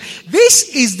generations.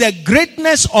 This is the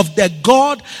greatness of the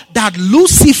God that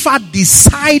Lucifer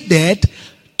decided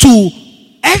to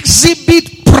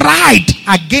exhibit pride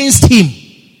against him.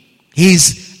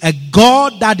 He's a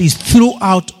God that is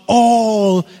throughout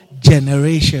all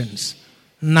generations.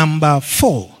 Number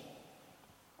 4.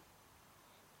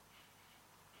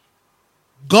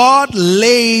 God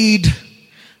laid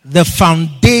the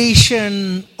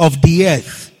foundation of the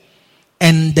earth,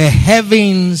 and the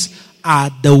heavens are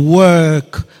the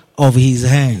work of his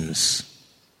hands.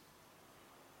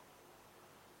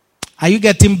 Are you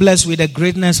getting blessed with the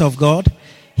greatness of God?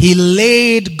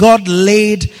 God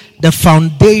laid the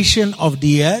foundation of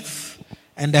the earth,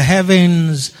 and the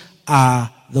heavens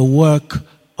are the work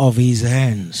of his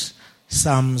hands.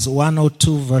 Psalms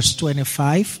 102 verse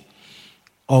 25.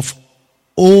 Of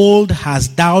old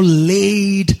hast thou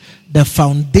laid the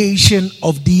foundation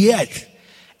of the earth,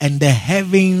 and the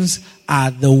heavens are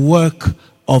the work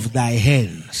of thy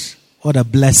hands. What a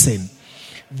blessing.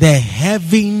 The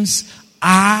heavens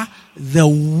are the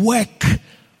work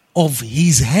of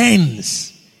his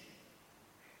hands.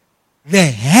 The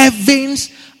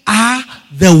heavens are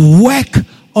the work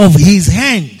of his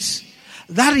hands.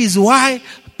 That is why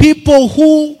people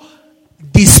who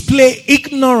display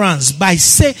ignorance by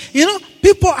saying,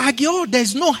 people argue, oh,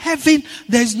 there's no heaven,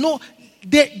 there's no,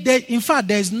 in fact,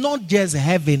 there's not just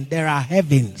heaven, there are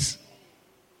heavens.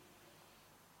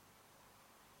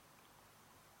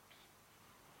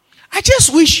 I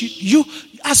just wish you,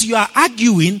 as you are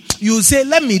arguing, you say,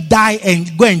 let me die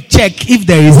and go and check if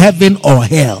there is heaven or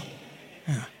hell.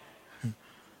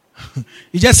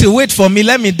 You just say, wait for me,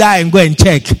 let me die and go and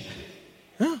check.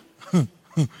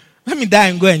 Let me die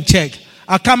and go and check.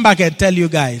 I'll come back and tell you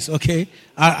guys, okay?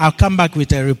 I'll come back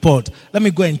with a report. Let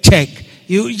me go and check.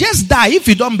 You just die. If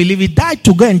you don't believe it, die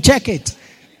to go and check it.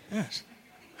 Yes.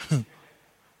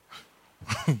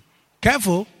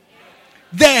 Careful.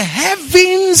 The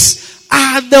heavens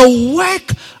are the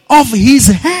work of his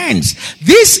hands.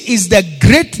 This is the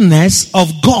greatness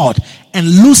of God. And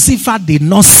Lucifer did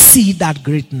not see that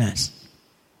greatness.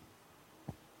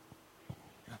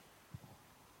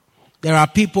 There are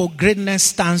people, greatness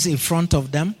stands in front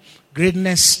of them.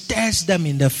 Greatness stares them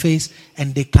in the face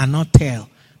and they cannot tell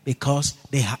because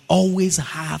they always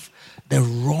have the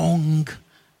wrong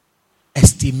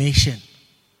estimation.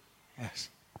 Yes.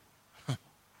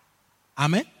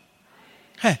 Amen?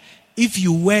 Hey, if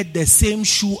you wear the same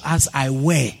shoe as I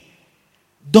wear,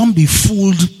 don't be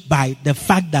fooled by the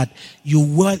fact that you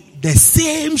wear the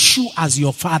same shoe as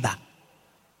your father.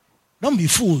 Don't be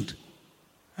fooled.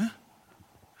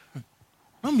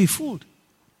 Don't be fooled.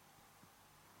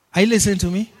 Are you listening to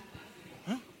me?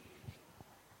 Huh?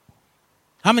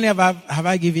 How many have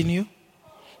I given you?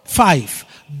 5.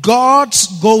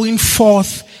 God's going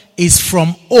forth is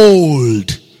from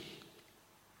old,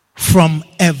 from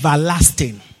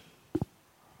everlasting.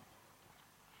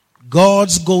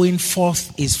 God's going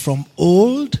forth is from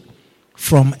old,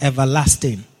 from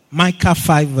everlasting. Micah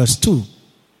 5 verse 2.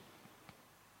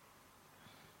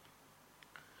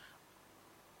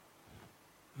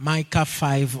 Micah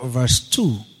 5 verse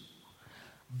 2.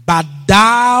 But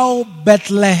thou,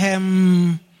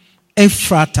 Bethlehem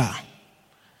Ephratah,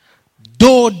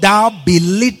 though thou be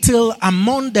little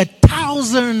among the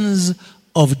thousands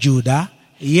of Judah,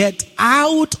 yet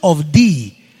out of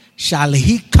thee shall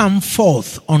he come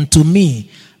forth unto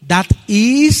me, that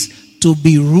is to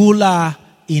be ruler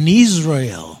in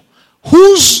Israel,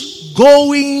 whose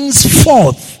goings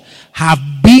forth have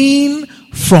been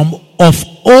from of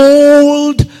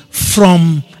old,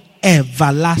 from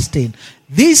everlasting.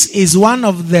 This is one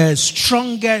of the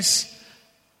strongest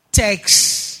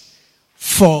texts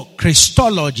for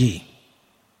Christology.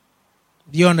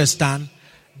 Do you understand?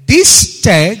 This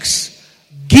text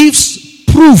gives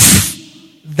proof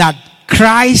that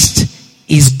Christ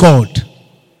is God.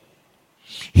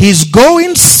 His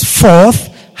goings forth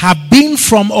have been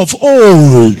from of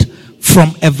old,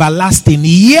 from everlasting.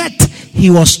 Yet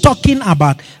he was talking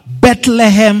about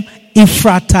Bethlehem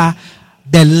Ephratah,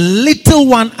 the little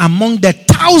one among the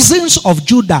thousands of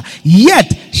Judah,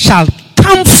 yet shall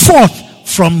come forth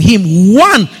from him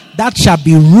one that shall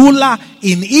be ruler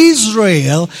in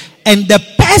Israel, and the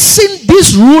person,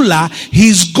 this ruler,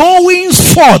 his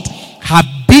goings forth have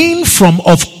been from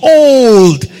of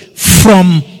old,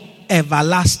 from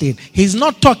everlasting. He's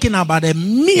not talking about a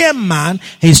mere man,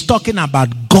 he's talking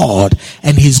about God,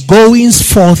 and his goings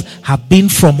forth have been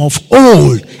from of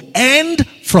old and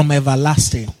from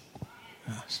everlasting.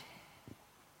 Yes.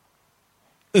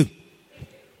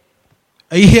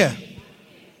 Are you here?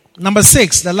 Number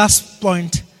 6, the last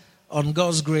point on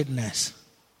God's greatness.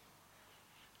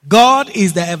 God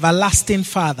is the everlasting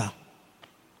Father.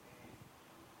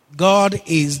 God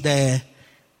is the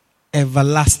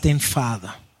everlasting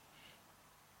Father.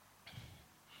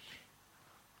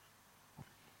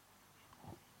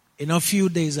 A few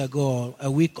days ago,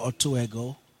 a week or two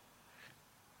ago,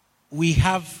 we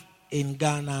have in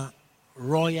Ghana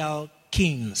royal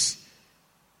kings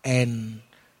and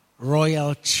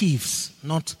royal chiefs.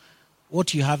 Not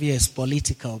what you have here is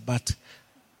political, but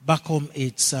back home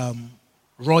it's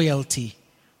royalty.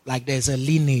 Like there's a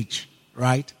lineage,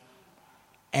 right?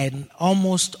 And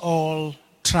almost all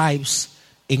tribes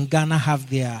in Ghana have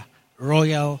their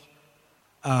royal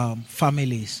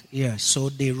families. Yes, so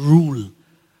they rule.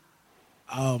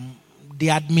 The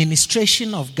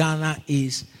administration of Ghana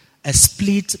is a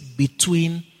split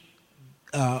between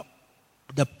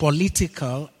the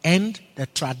political and the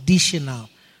traditional.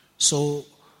 So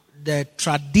the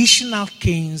traditional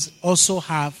kings also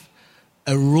have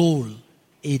a role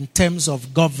in terms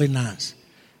of governance.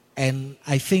 And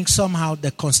I think somehow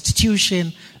the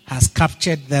constitution has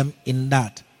captured them in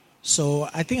that. So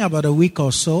I think about a week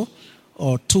or so,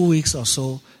 or 2 weeks or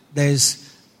so,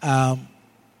 there's...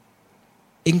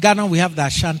 in Ghana, we have the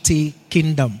Ashanti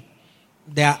Kingdom.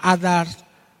 There are other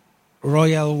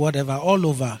royal whatever all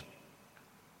over.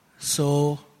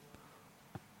 So,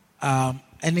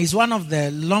 and he's one of the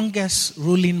longest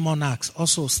ruling monarchs,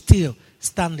 also still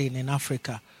standing in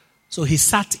Africa. So he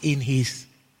sat in his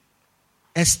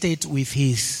estate with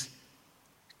his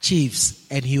chiefs,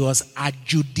 and he was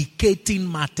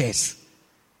adjudicating matters.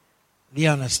 Do you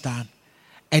understand?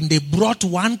 And they brought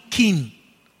one king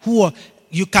who...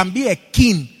 You can be a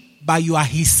king, but you are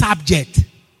his subject.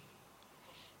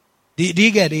 Do you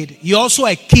get it? You're also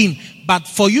a king, but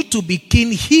for you to be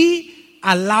king, he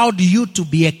allowed you to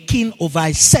be a king over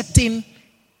a certain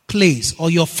place or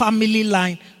your family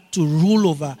line to rule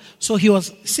over. So he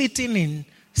was sitting in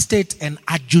state and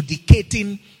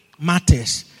adjudicating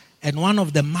matters. And one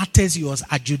of the matters he was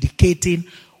adjudicating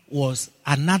was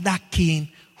another king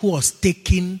who was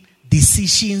taking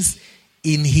decisions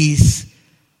in his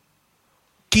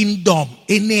kingdom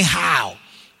anyhow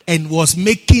and was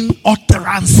making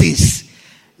utterances,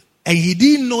 and he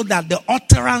didn't know that the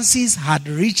utterances had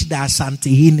reached the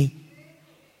Asantehene.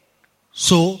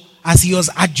 So as he was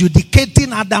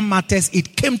adjudicating other matters,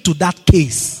 it came to that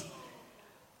case,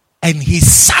 and he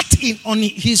sat in on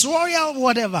his royal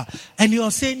whatever, and he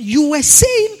was saying, you were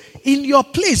saying in your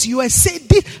place, you were saying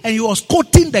this, and he was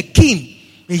quoting the king.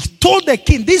 He told the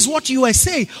king, this is what you were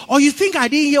saying. Or you think I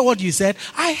didn't hear what you said?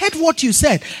 I heard what you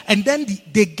said. And then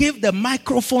they gave the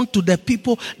microphone to the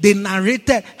people. They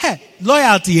narrated. Hey,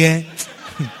 loyalty, eh?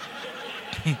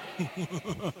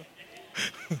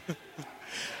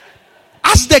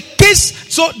 As the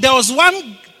case, so there was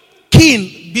one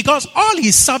king, because all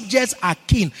his subjects are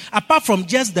king. Apart from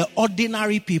just the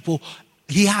ordinary people,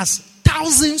 he has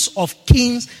thousands of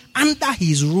kings under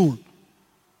his rule.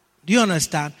 Do you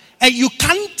understand? And you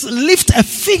can't lift a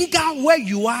finger where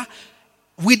you are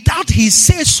without his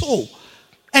say so.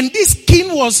 And this king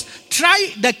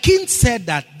the king said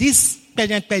that this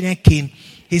Penyan king,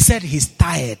 he said he's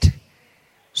tired.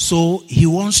 So he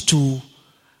wants to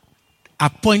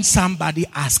appoint somebody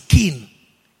as king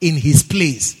in his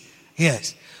place.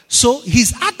 Yes. So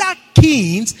his other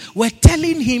kings were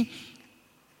telling him,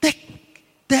 the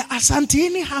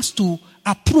Asantehene has to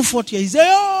approve what he said.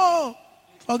 Oh,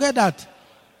 forget that.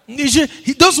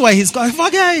 Those were his calls.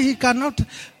 Forget, he cannot.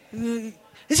 He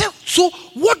said, so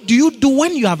what do you do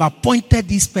when you have appointed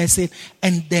this person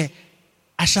and the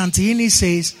Asantehene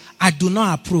says, I do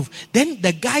not approve? Then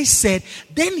the guy said,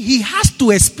 then he has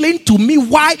to explain to me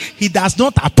why he does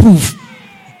not approve.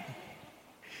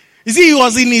 You see, he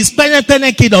was in his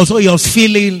penny kid also, he was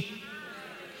feeling.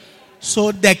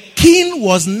 So the king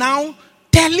was now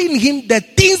telling him the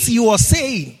things he was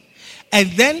saying. And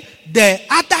then the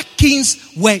other kings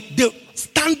were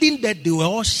standing there, they were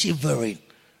all shivering.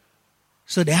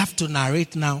 So they have to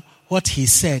narrate now what he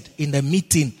said in the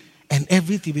meeting and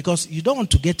everything, because you don't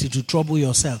want to get into trouble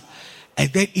yourself.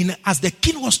 And then as the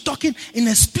king was talking, in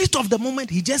a split of the moment,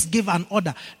 he just gave an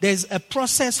order. There's a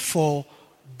process for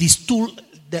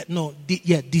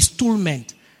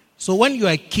distillment. So when you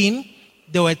are a king,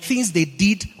 there were things they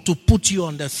did to put you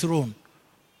on the throne.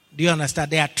 Do you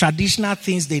understand? There are traditional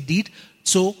things they did.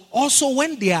 So also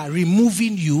when they are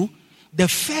removing you, the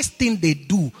first thing they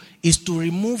do is to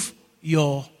remove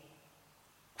your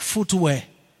footwear.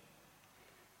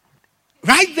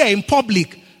 Right there in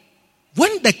public.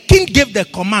 When the king gave the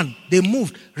command, they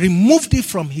removed it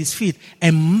from his feet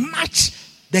and marched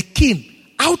the king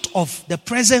out of the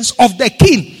presence of the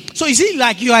king. So you see,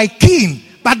 like you are a king,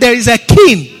 but there is a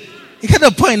king. You get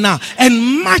the point now?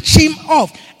 And march him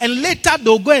off. And later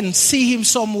they'll go and see him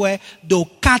somewhere. They'll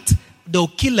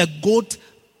kill a goat,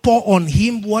 pour on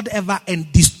him, whatever,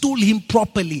 and distill him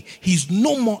properly. He's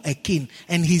no more a king.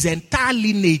 And his entire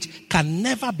lineage can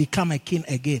never become a king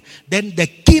again. Then the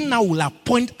king now will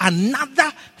appoint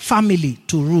another family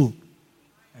to rule.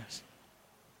 Yes.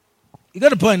 You got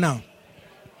the point now?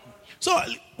 So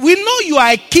we know you are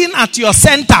a king at your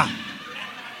center.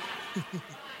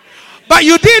 But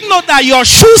you didn't know that your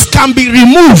shoes can be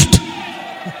removed.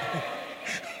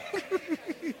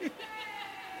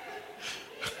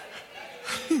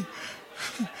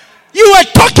 You were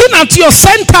talking at your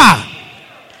center.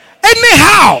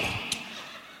 Anyhow.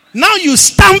 Now you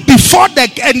stand before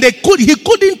and he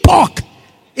couldn't talk.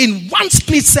 In one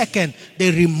split second,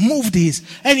 they removed his.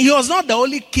 And he was not the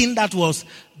only king that was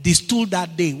distilled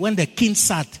that day. When the king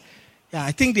sat. Yeah,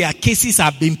 I think their cases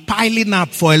have been piling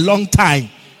up for a long time.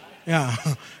 Yeah.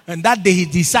 And that day he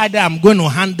decided, I'm going to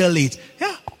handle it.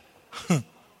 Yeah.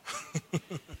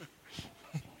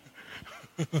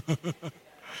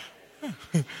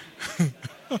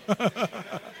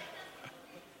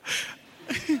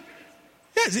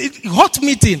 Yes, hot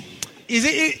meeting.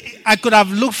 I could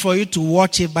have looked for you to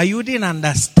watch it, but you didn't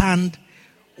understand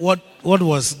what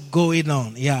was going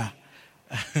on. Yeah.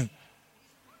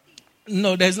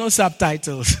 No, there's no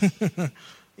subtitles.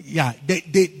 Yeah,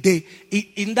 they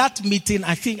in that meeting,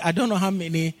 I don't know how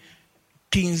many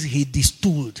kings he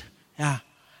distilled. Yeah.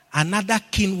 Another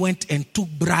king went and took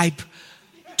bribe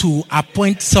to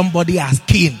appoint somebody as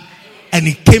king, and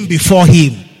he came before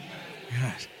him.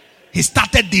 Yes. He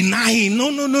started denying.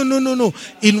 No.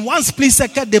 In one split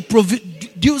second, they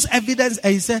produced evidence,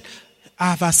 and he said,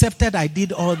 I have accepted, I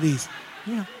did all this.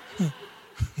 Yeah.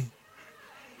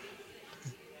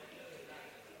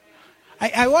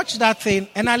 I watched that thing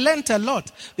and I learned a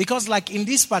lot. Because like in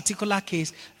this particular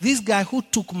case, this guy who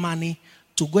took money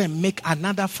to go and make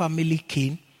another family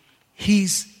king, you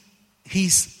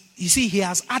see, he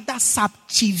has other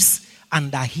sub-chiefs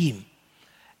under him.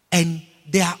 And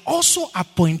they are also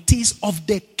appointees of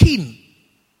the king.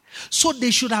 So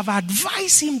they should have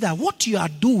advised him that what you are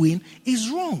doing is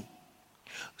wrong.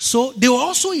 So they were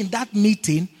also in that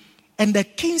meeting, and the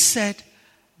king said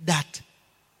that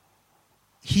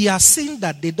he has seen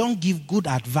that they don't give good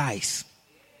advice.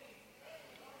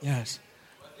 Yes.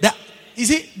 That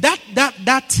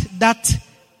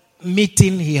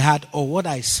meeting he had, or what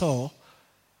I saw,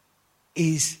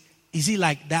 is it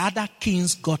like the other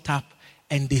kings got up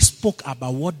and they spoke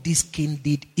about what this king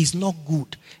did is not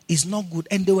good. It's not good.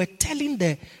 And they were telling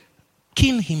the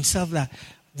king himself that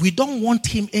we don't want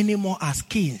him anymore as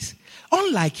kings.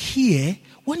 Unlike here,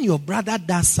 when your brother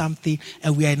does something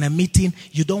and we are in a meeting,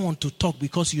 you don't want to talk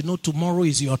because you know tomorrow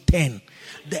is your turn.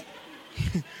 The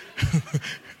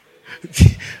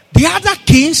other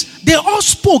kings, they all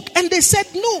spoke and they said,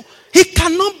 no, he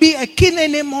cannot be a king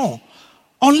anymore.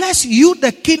 Unless you,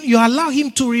 the king, you allow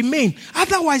him to remain.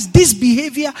 Otherwise, this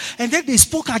behavior, and then they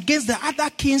spoke against the other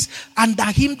kings under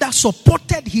him that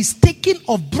supported his taking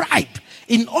of bribe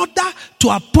in order to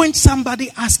appoint somebody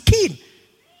as king.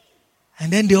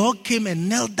 And then they all came and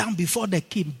knelt down before the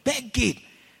king, begging.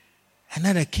 And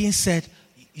then the king said,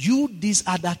 you, these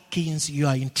other kings, you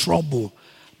are in trouble.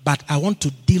 But I want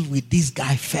to deal with this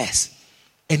guy first.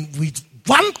 And with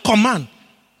one command,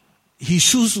 his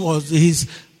shoes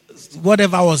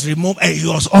whatever was removed, and he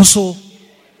was also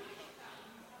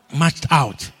marched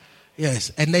out.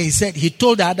 Yes. And then he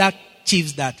told the other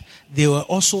chiefs that they were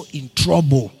also in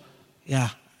trouble. Yeah.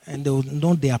 And they would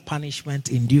know their punishment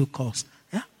in due course.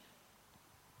 Yeah.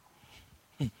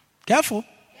 Careful.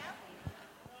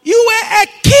 You were a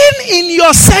king in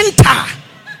your center.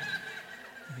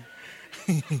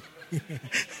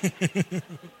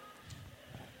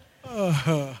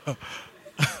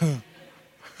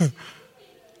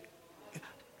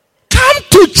 Come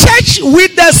to church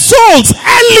with the souls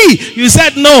early. You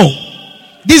said, no,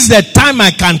 this is the time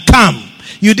I can come.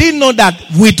 You didn't know that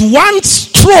with one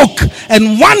stroke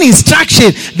and one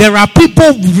instruction, there are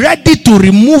people ready to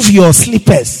remove your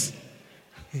slippers.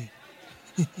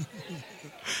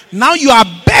 Now you are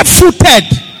barefooted.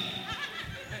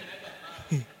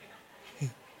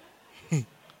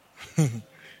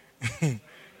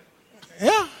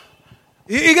 Yeah.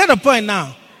 You get the point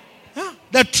now. Yeah.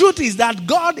 The truth is that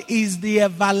God is the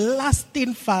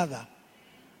everlasting Father.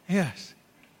 Yes.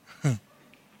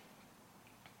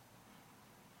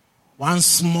 One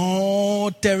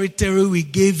small territory we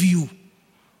gave you.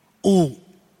 Oh,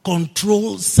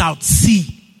 control South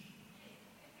Sea.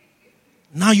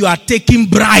 Now you are taking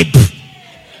bribe.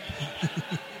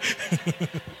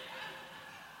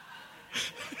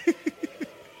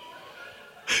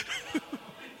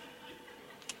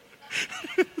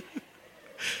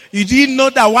 You didn't know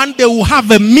that one day we'll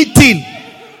have a meeting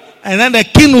and then the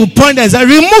king will point and say,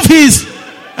 remove his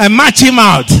and match him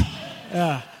out.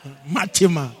 Yeah, match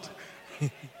him out.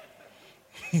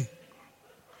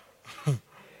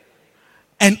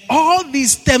 And all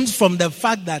this stems from the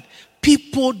fact that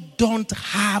people don't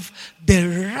have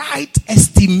the right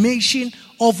estimation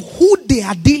of who they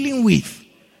are dealing with.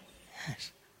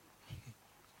 Yes.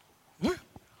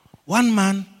 One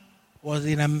man was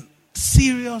in a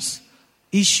serious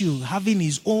issue, having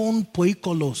his own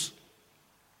poikilos.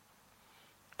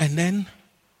 And then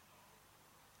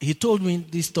he told me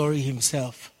this story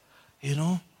himself,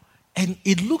 and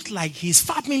it looked like his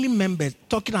family members,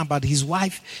 talking about his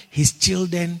wife, his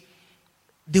children,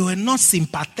 they were not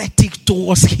sympathetic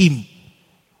towards him.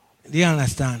 Do you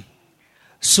understand?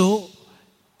 So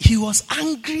he was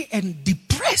angry and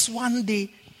depressed one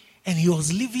day, and he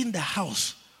was leaving the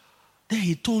house. Then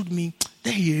he told me,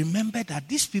 then he remembered that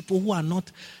these people who are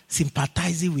not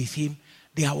sympathizing with him,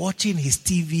 they are watching his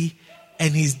TV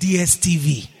and his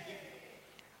DSTV.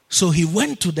 So he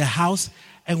went to the house,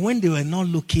 and when they were not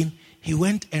looking, he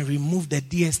went and removed the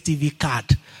DSTV card,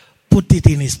 put it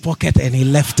in his pocket, and he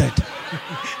left it.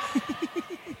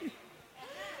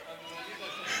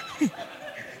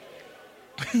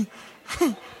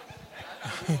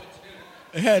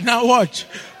 Yeah, now watch.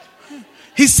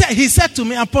 He said to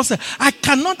me, Apostle, I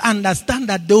cannot understand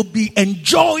that they'll be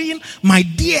enjoying my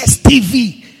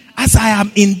DSTV as I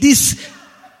am in this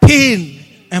pain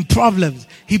and problems.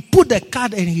 He put the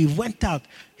card and he went out.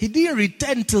 He didn't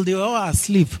return till they were all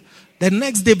asleep. The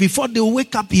next day, before they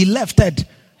wake up, he left it.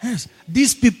 Yes.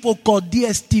 These people called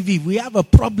DSTV, we have a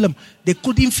problem. They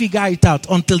couldn't figure it out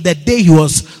until the day he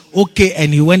was okay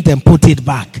and he went and put it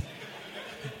back.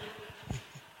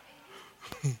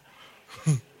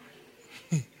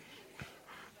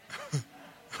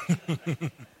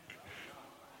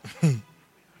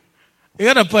 You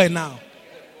got a point now?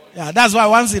 Yeah, that's why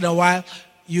once in a while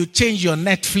you change your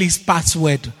Netflix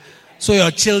password so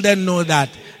your children know that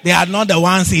they are not the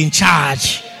ones in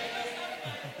charge.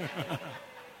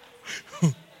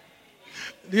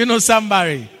 Do you know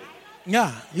somebody?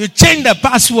 Yeah, you change the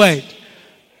password.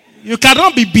 You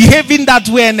cannot be behaving that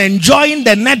way and enjoying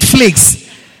the Netflix.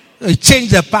 You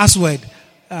change the password.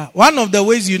 One of the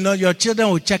ways you know your children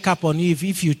will check up on you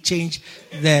if you change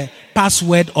the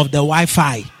password of the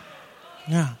Wi-Fi.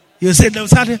 Yeah. You say,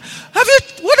 what have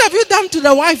you done to the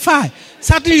Wi-Fi?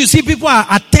 Suddenly you see people are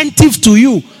attentive to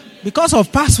you because of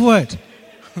password.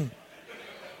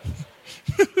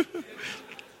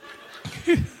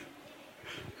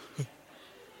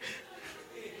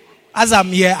 As I'm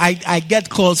here, I get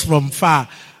calls from far.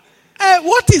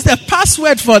 What is the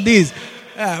password for this?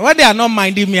 When they are not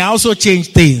minding me, I also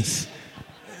change things.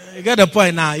 You get the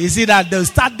point now. You see that they'll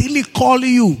start really calling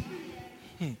you.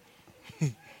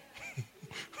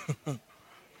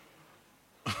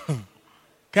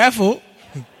 Careful.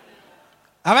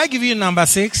 Have I given you number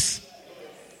 6?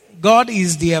 God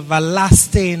is the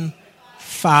everlasting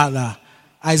Father.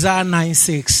 Isaiah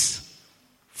 9:6.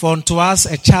 For unto us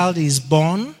a child is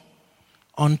born,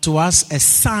 unto us a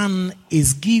son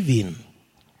is given,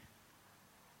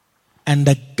 and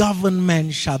the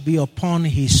government shall be upon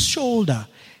his shoulder,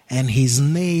 and his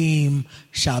name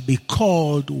shall be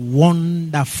called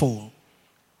Wonderful,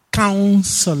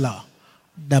 Counselor,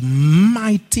 the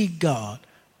Mighty God,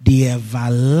 the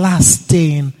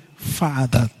Everlasting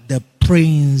Father, the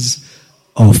Prince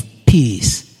of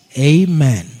Peace.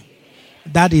 Amen.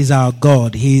 That is our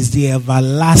God. He is the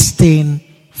Everlasting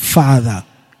Father.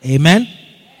 Amen.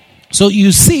 So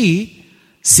you see,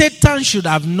 Satan should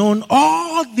have known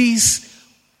all these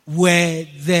were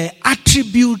the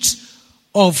attributes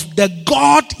of the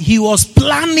God he was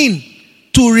planning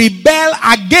to rebel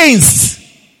against.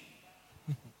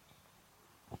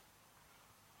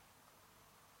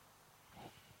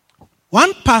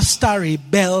 One pastor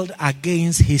rebelled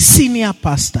against his senior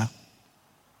pastor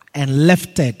and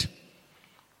left it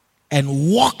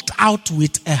and walked out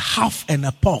with a huff and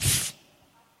a puff.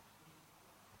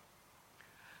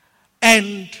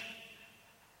 And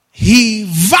he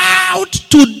vowed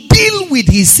to deal with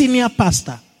his senior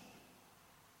pastor.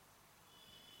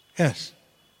 Yes.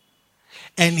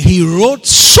 And he wrote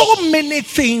so many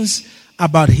things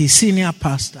about his senior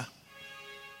pastor.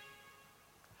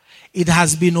 It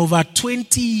has been over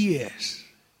 20 years.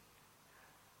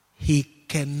 He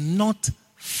cannot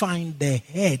find the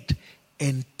head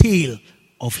and tail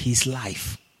of his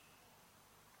life.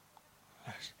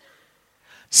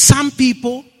 Some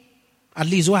people, at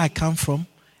least where I come from,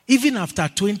 even after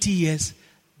 20 years,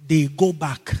 they go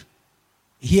back.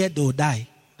 Here they'll die.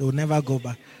 They'll never go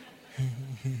back.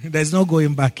 There's no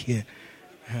going back here.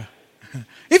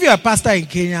 If you're a pastor in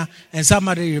Kenya and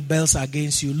somebody rebels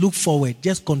against you, look forward.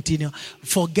 Just continue.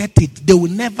 Forget it. They will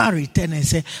never return and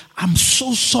say, I'm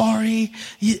so sorry.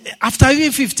 After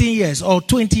even 15 years or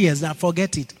 20 years,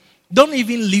 forget it. Don't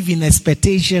even live in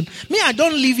expectation. Me, I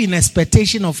don't live in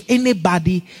expectation of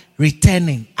anybody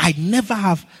returning. I never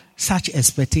have such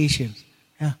expectations.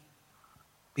 Yeah.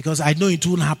 Because I know it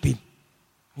won't happen.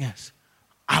 Yes.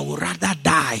 I would rather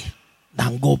die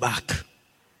than go back.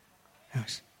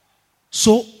 Yes.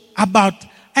 So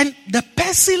and the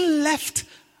person left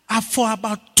for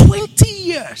about 20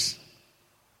 years.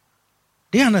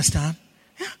 Do you understand?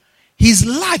 Yeah. His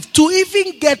life to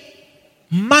even get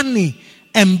money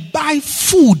and buy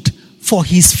food for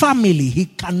his family. He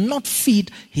cannot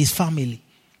feed his family.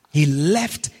 He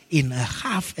left in a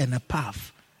half and a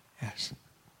puff. Yes.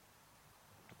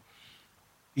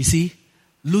 You see,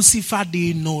 Lucifer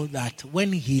didn't know that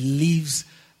when he leaves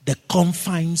the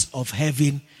confines of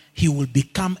heaven, he will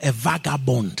become a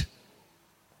vagabond.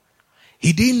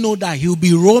 He didn't know that he will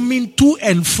be roaming to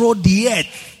and fro the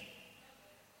earth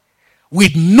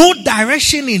with no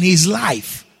direction in his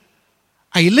life.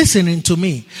 Are you listening to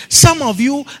me? Some of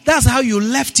you, that's how you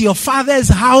left your father's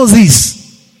houses.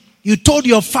 You told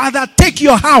your father, take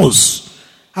your house.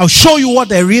 I'll show you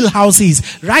what a real house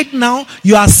is. Right now,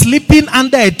 you are sleeping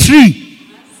under a tree.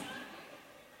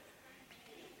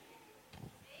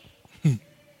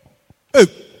 Hey,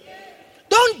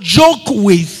 don't joke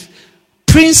with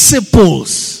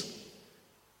principles.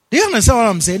 Do you understand what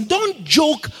I'm saying? Don't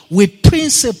joke with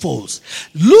principles.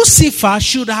 Lucifer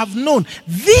should have known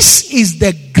this is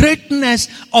the greatness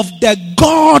of the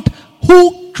God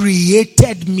who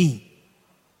created me.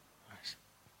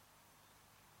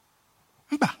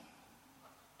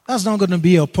 That's not going to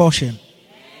be your portion.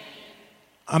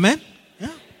 Amen? Yeah.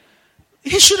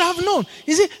 He should have known.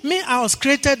 You see, me, I was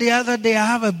created the other day. I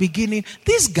have a beginning.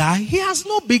 This guy, he has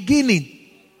no beginning.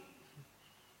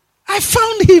 I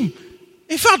found him.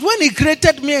 In fact, when he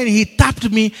created me and he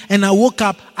tapped me and I woke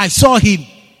up, I saw him.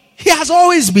 He has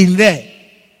always been there.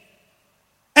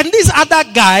 And these other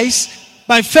guys,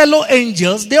 my fellow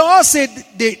angels, they all said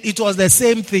it was the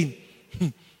same thing.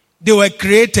 They were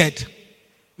created.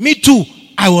 Me too,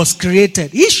 I was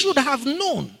created. He should have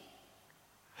known.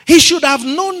 He should have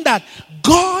known that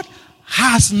God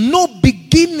has no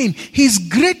beginning. His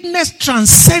greatness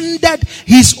transcended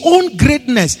his own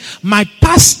greatness. My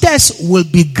pastors will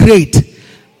be great.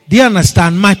 Do you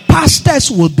understand? My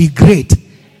pastors will be great.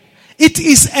 It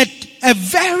is a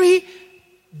very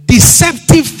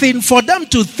deceptive thing for them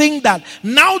to think that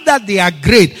now that they are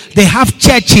great, they have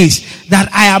churches,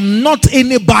 that I am not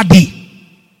anybody.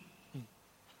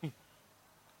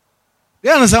 Do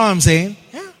you understand what I'm saying?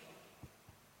 Yeah.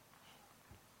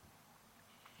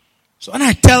 So when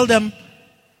I tell them,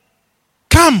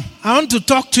 come, I want to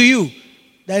talk to you.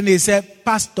 Then they say,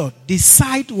 Pastor,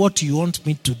 decide what you want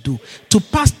me to do. To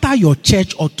pastor your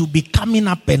church or to be coming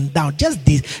up and down. Just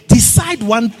decide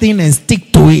one thing and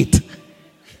stick to it.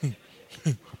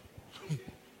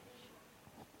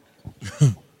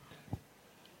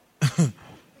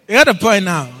 You got the point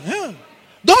now? Yeah.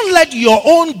 Don't let your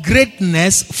own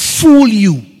greatness fool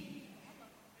you.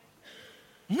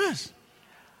 Yes.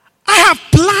 I have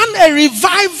planned a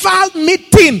revival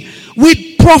meeting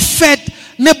with Prophet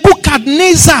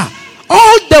Nebuchadnezzar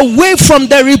all the way from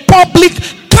the Republic.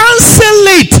 Cancel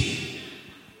it.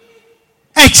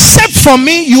 Except for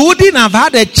me, you wouldn't have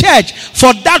had a church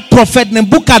for that Prophet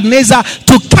Nebuchadnezzar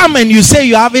to come and you say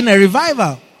you're having a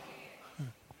revival.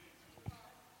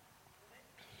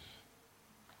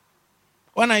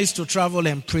 When I used to travel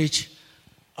and preach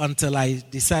until I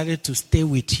decided to stay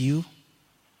with you,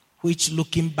 which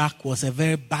looking back was a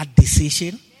very bad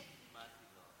decision,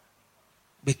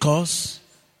 because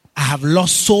I have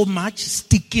lost so much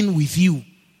sticking with you.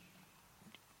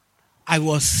 I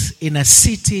was in a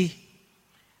city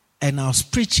and I was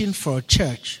preaching for a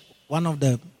church, one of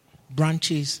the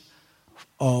branches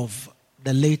of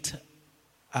the late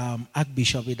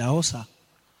Archbishop Idahosa.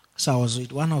 So I was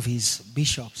with one of his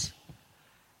bishops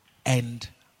and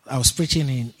I was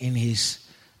preaching in his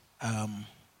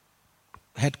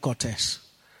headquarters.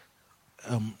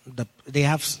 they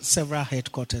have several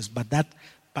headquarters, but that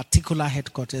particular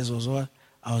headquarters was where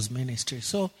I was ministering.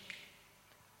 So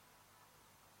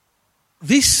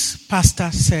this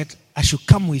pastor said I should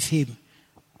come with him.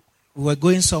 We were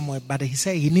going somewhere, but he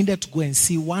said he needed to go and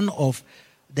see one of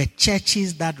the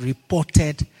churches that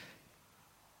reported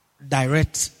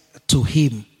direct to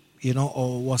him,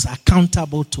 or was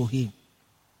accountable to him.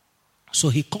 So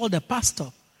he called the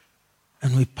pastor,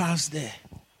 and we passed there.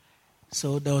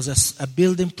 So there was a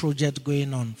building project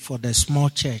going on for the small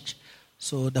church.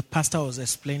 So the pastor was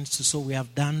explaining, so we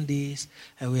have done this,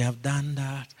 and we have done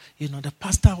that. The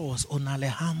pastor was only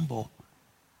humble.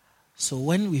 So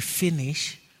when we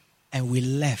finished, and we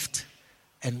left,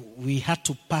 and we had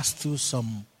to pass through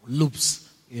some loops,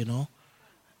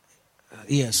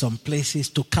 some places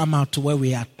to come out to where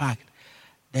we had parked.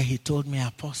 Then he told me,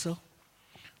 Apostle,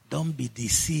 don't be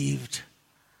deceived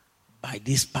by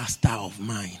this pastor of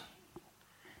mine.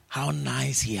 How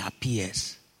nice he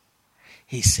appears.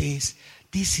 He says,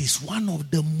 this is one of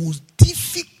the most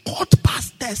difficult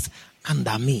pastors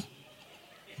under me.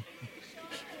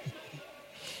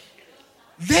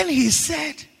 Then he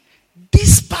said,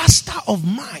 this pastor of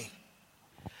mine,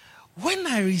 when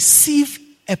I receive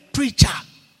a preacher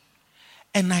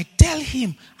and I tell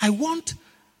him I want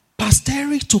Pastor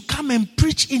Eric to come and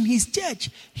preach in his church,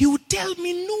 he will tell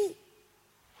me no.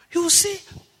 He will say,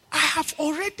 I have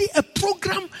already a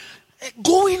program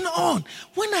going on.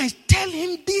 When I tell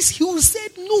him this, he will say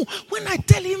no. When I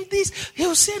tell him this, he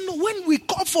will say no. When we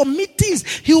call for meetings,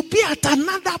 he will be at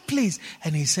another place.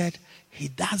 And he said, he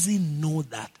doesn't know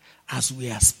that as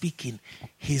we are speaking,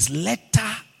 his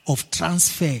letter of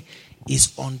transfer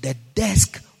is on the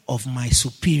desk of my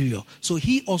superior. So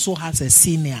he also has a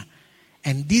senior.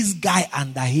 And this guy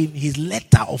under him, his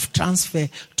letter of transfer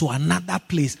to another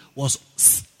place was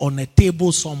on a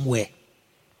table somewhere.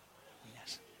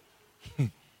 Yes.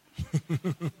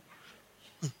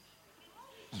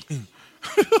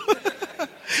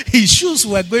 His shoes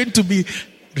were going to be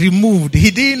removed.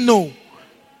 He didn't know.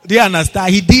 Do you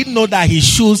understand? He didn't know that his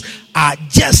shoes are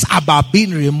just about being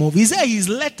removed. He said his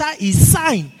letter is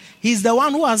signed. He's the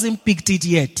one who hasn't picked it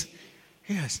yet.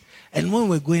 Yes. And when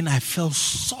we're going, I felt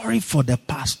sorry for the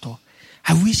pastor.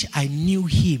 I wish I knew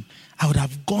him. I would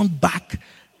have gone back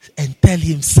and tell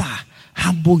him, sir,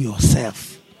 humble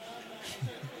yourself.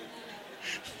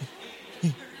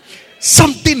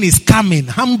 Something is coming.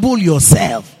 Humble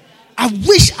yourself. I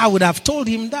wish I would have told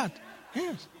him that.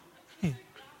 Yes.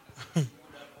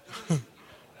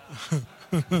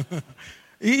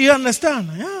 You understand?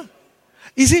 Yeah.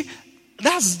 You see,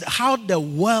 that's how the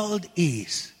world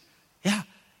is. Yeah.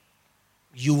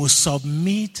 You will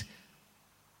submit.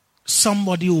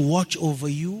 Somebody will watch over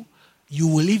you. You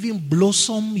will even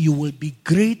blossom. You will be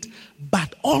great.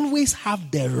 But always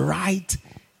have the right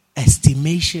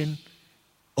estimation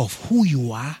of who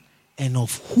you are and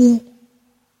of who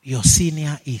your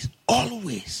senior is.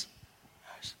 Always.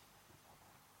 Yes.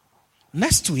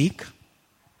 Next week,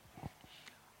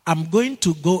 I'm going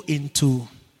to go into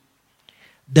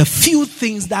the few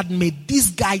things that made this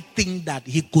guy think that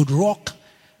he could rock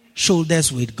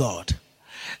shoulders with God.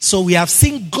 So we have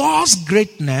seen God's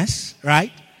greatness,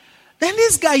 right? Then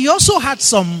this guy, he also had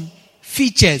some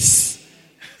features.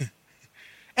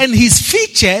 And his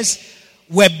features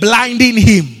were blinding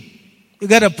him. You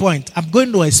get a point? I'm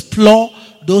going to explore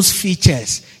those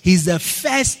features. He's the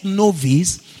first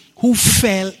novice who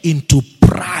fell into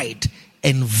pride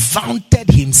and vaunted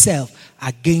himself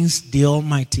against the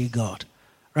Almighty God.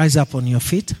 Rise up on your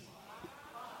feet.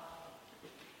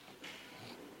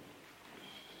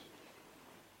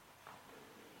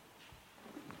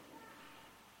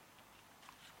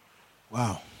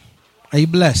 Wow. Are you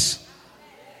blessed?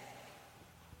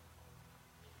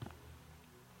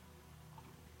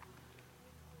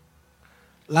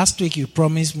 Last week you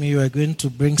promised me you were going to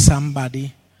bring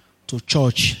somebody to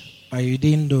church, but you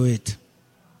didn't do it.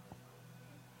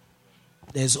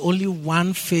 There's only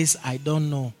one face I don't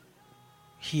know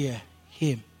here,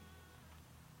 him.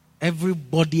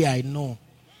 Everybody I know,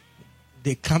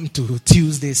 they come to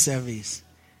Tuesday service.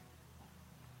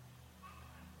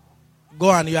 Go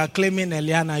on, you are claiming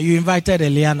Eliana. You invited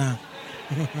Eliana.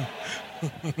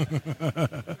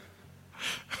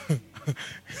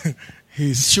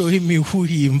 He's showing me who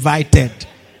he invited.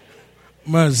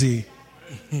 Mercy.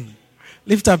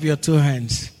 Lift up your two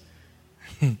hands.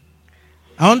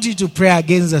 I want you to pray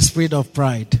against the spirit of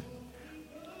pride.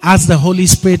 Ask the Holy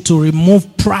Spirit to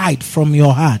remove pride from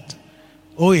your heart.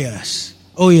 Oh yes.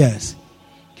 Oh yes.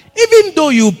 Even though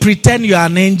you pretend you are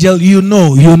an angel, you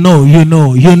know.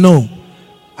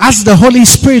 Ask the Holy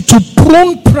Spirit to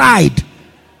prune pride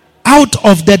out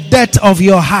of the depth of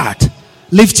your heart.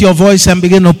 Lift your voice and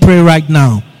begin to pray right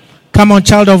now. Come on,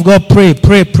 child of God, pray,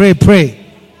 pray, pray, pray.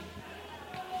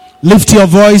 Lift your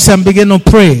voice and begin to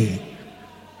pray.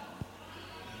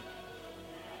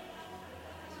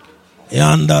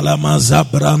 Yandala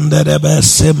mazabrande rebe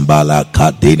simbala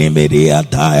kadini media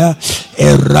daya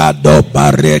erado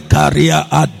barekaria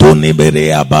aduni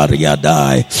media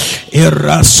bariadai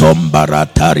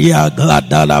irasombarataria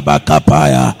gladala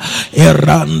bakapaya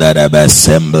erande rebe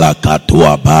simbla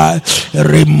katuabai.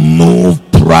 Remove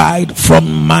pride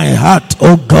from my heart,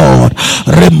 oh God.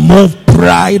 Remove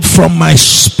pride from my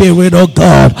spirit, oh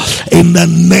God, in the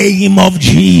name of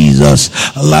Jesus.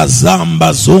 La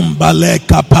zamba zumba le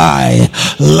kapai,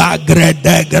 la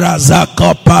grede graza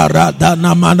kopara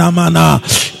dana mana mana,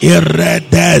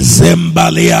 irede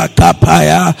zimbalia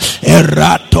kapaya,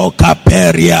 erato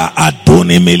kaperia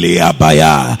aduni milia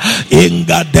baya,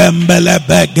 inga dembele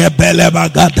bege bele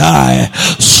bagadai,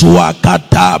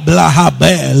 swakata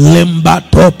blahabe limba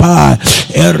topa,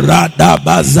 erada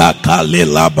bazaka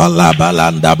lila balaba.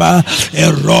 Balandaba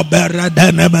erobera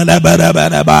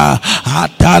denebenebereba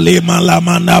atali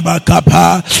malamanaba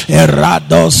kapa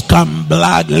erados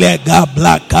kamblag lega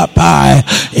black kapa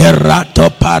erato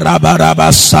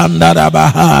parabaraba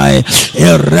sandarabahai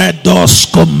eredos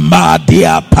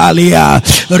kumbadia palia.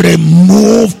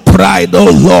 Remove pride, oh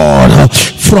Lord,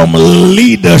 from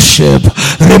leadership.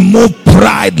 Remove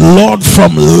pride, Lord,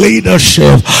 from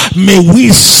leadership. May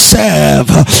we serve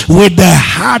with the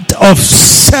heart of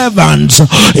servants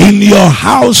in your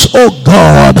house, oh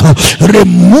God.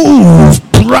 Remove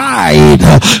pride,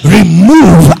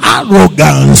 remove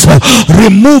arrogance,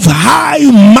 remove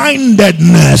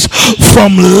high-mindedness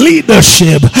from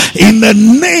leadership in the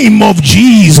name of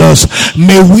Jesus.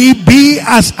 May we be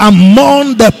as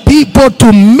among the people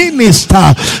to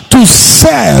minister, to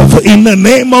serve in the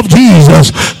name of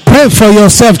Jesus. Pray for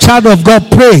yourself, child of God,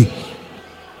 pray.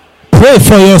 Pray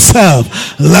for yourself.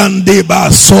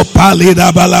 Landiba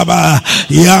sopalida balaba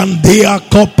yandia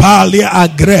kopali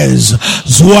agres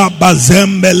zuaba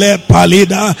zembele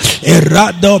palida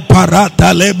erado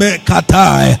parata lebe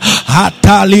katai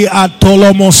hatali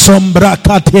atolomo sombra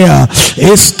katia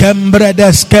iskembre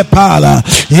deskepala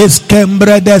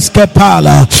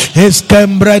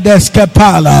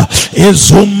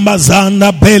izumba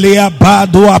zanda belia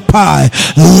badua pai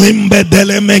limbe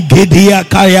dele megidia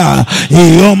kaya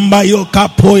yomba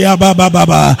yokapoya baba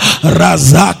baba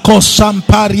razako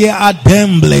samparia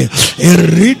ademble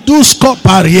iridusko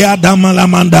paria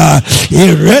damalamanda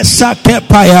iresa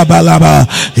kepaya balaba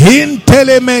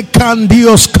inteleme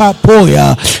kandios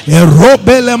kapoya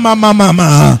erobele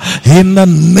mama in the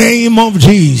name of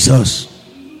Jesus.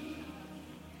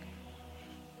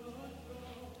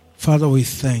 Father, we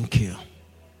thank you.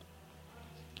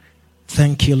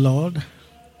 Thank you, Lord,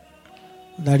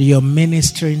 that you're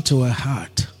ministering to a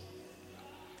heart.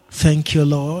 Thank you,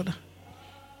 Lord,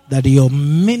 that you're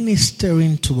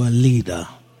ministering to a leader.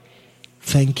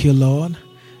 Thank you, Lord,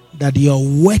 that you're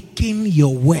working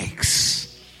your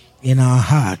works in our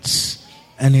hearts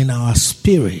and in our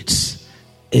spirits.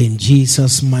 In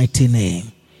Jesus' mighty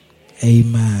name.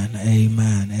 Amen,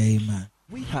 amen, amen.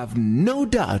 We have no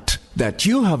doubt that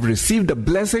you have received a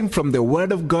blessing from the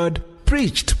Word of God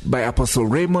preached by Apostle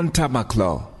Raymond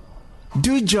Tamaklo.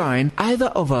 Do join either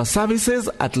of our services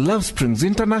at Love Springs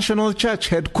International Church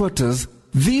headquarters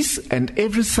this and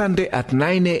every Sunday at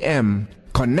 9 a.m.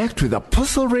 Connect with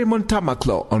Apostle Raymond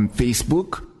Tamaklo on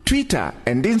Facebook, Twitter,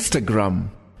 and Instagram.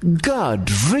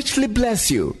 God richly bless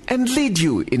you and lead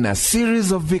you in a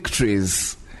series of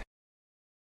victories.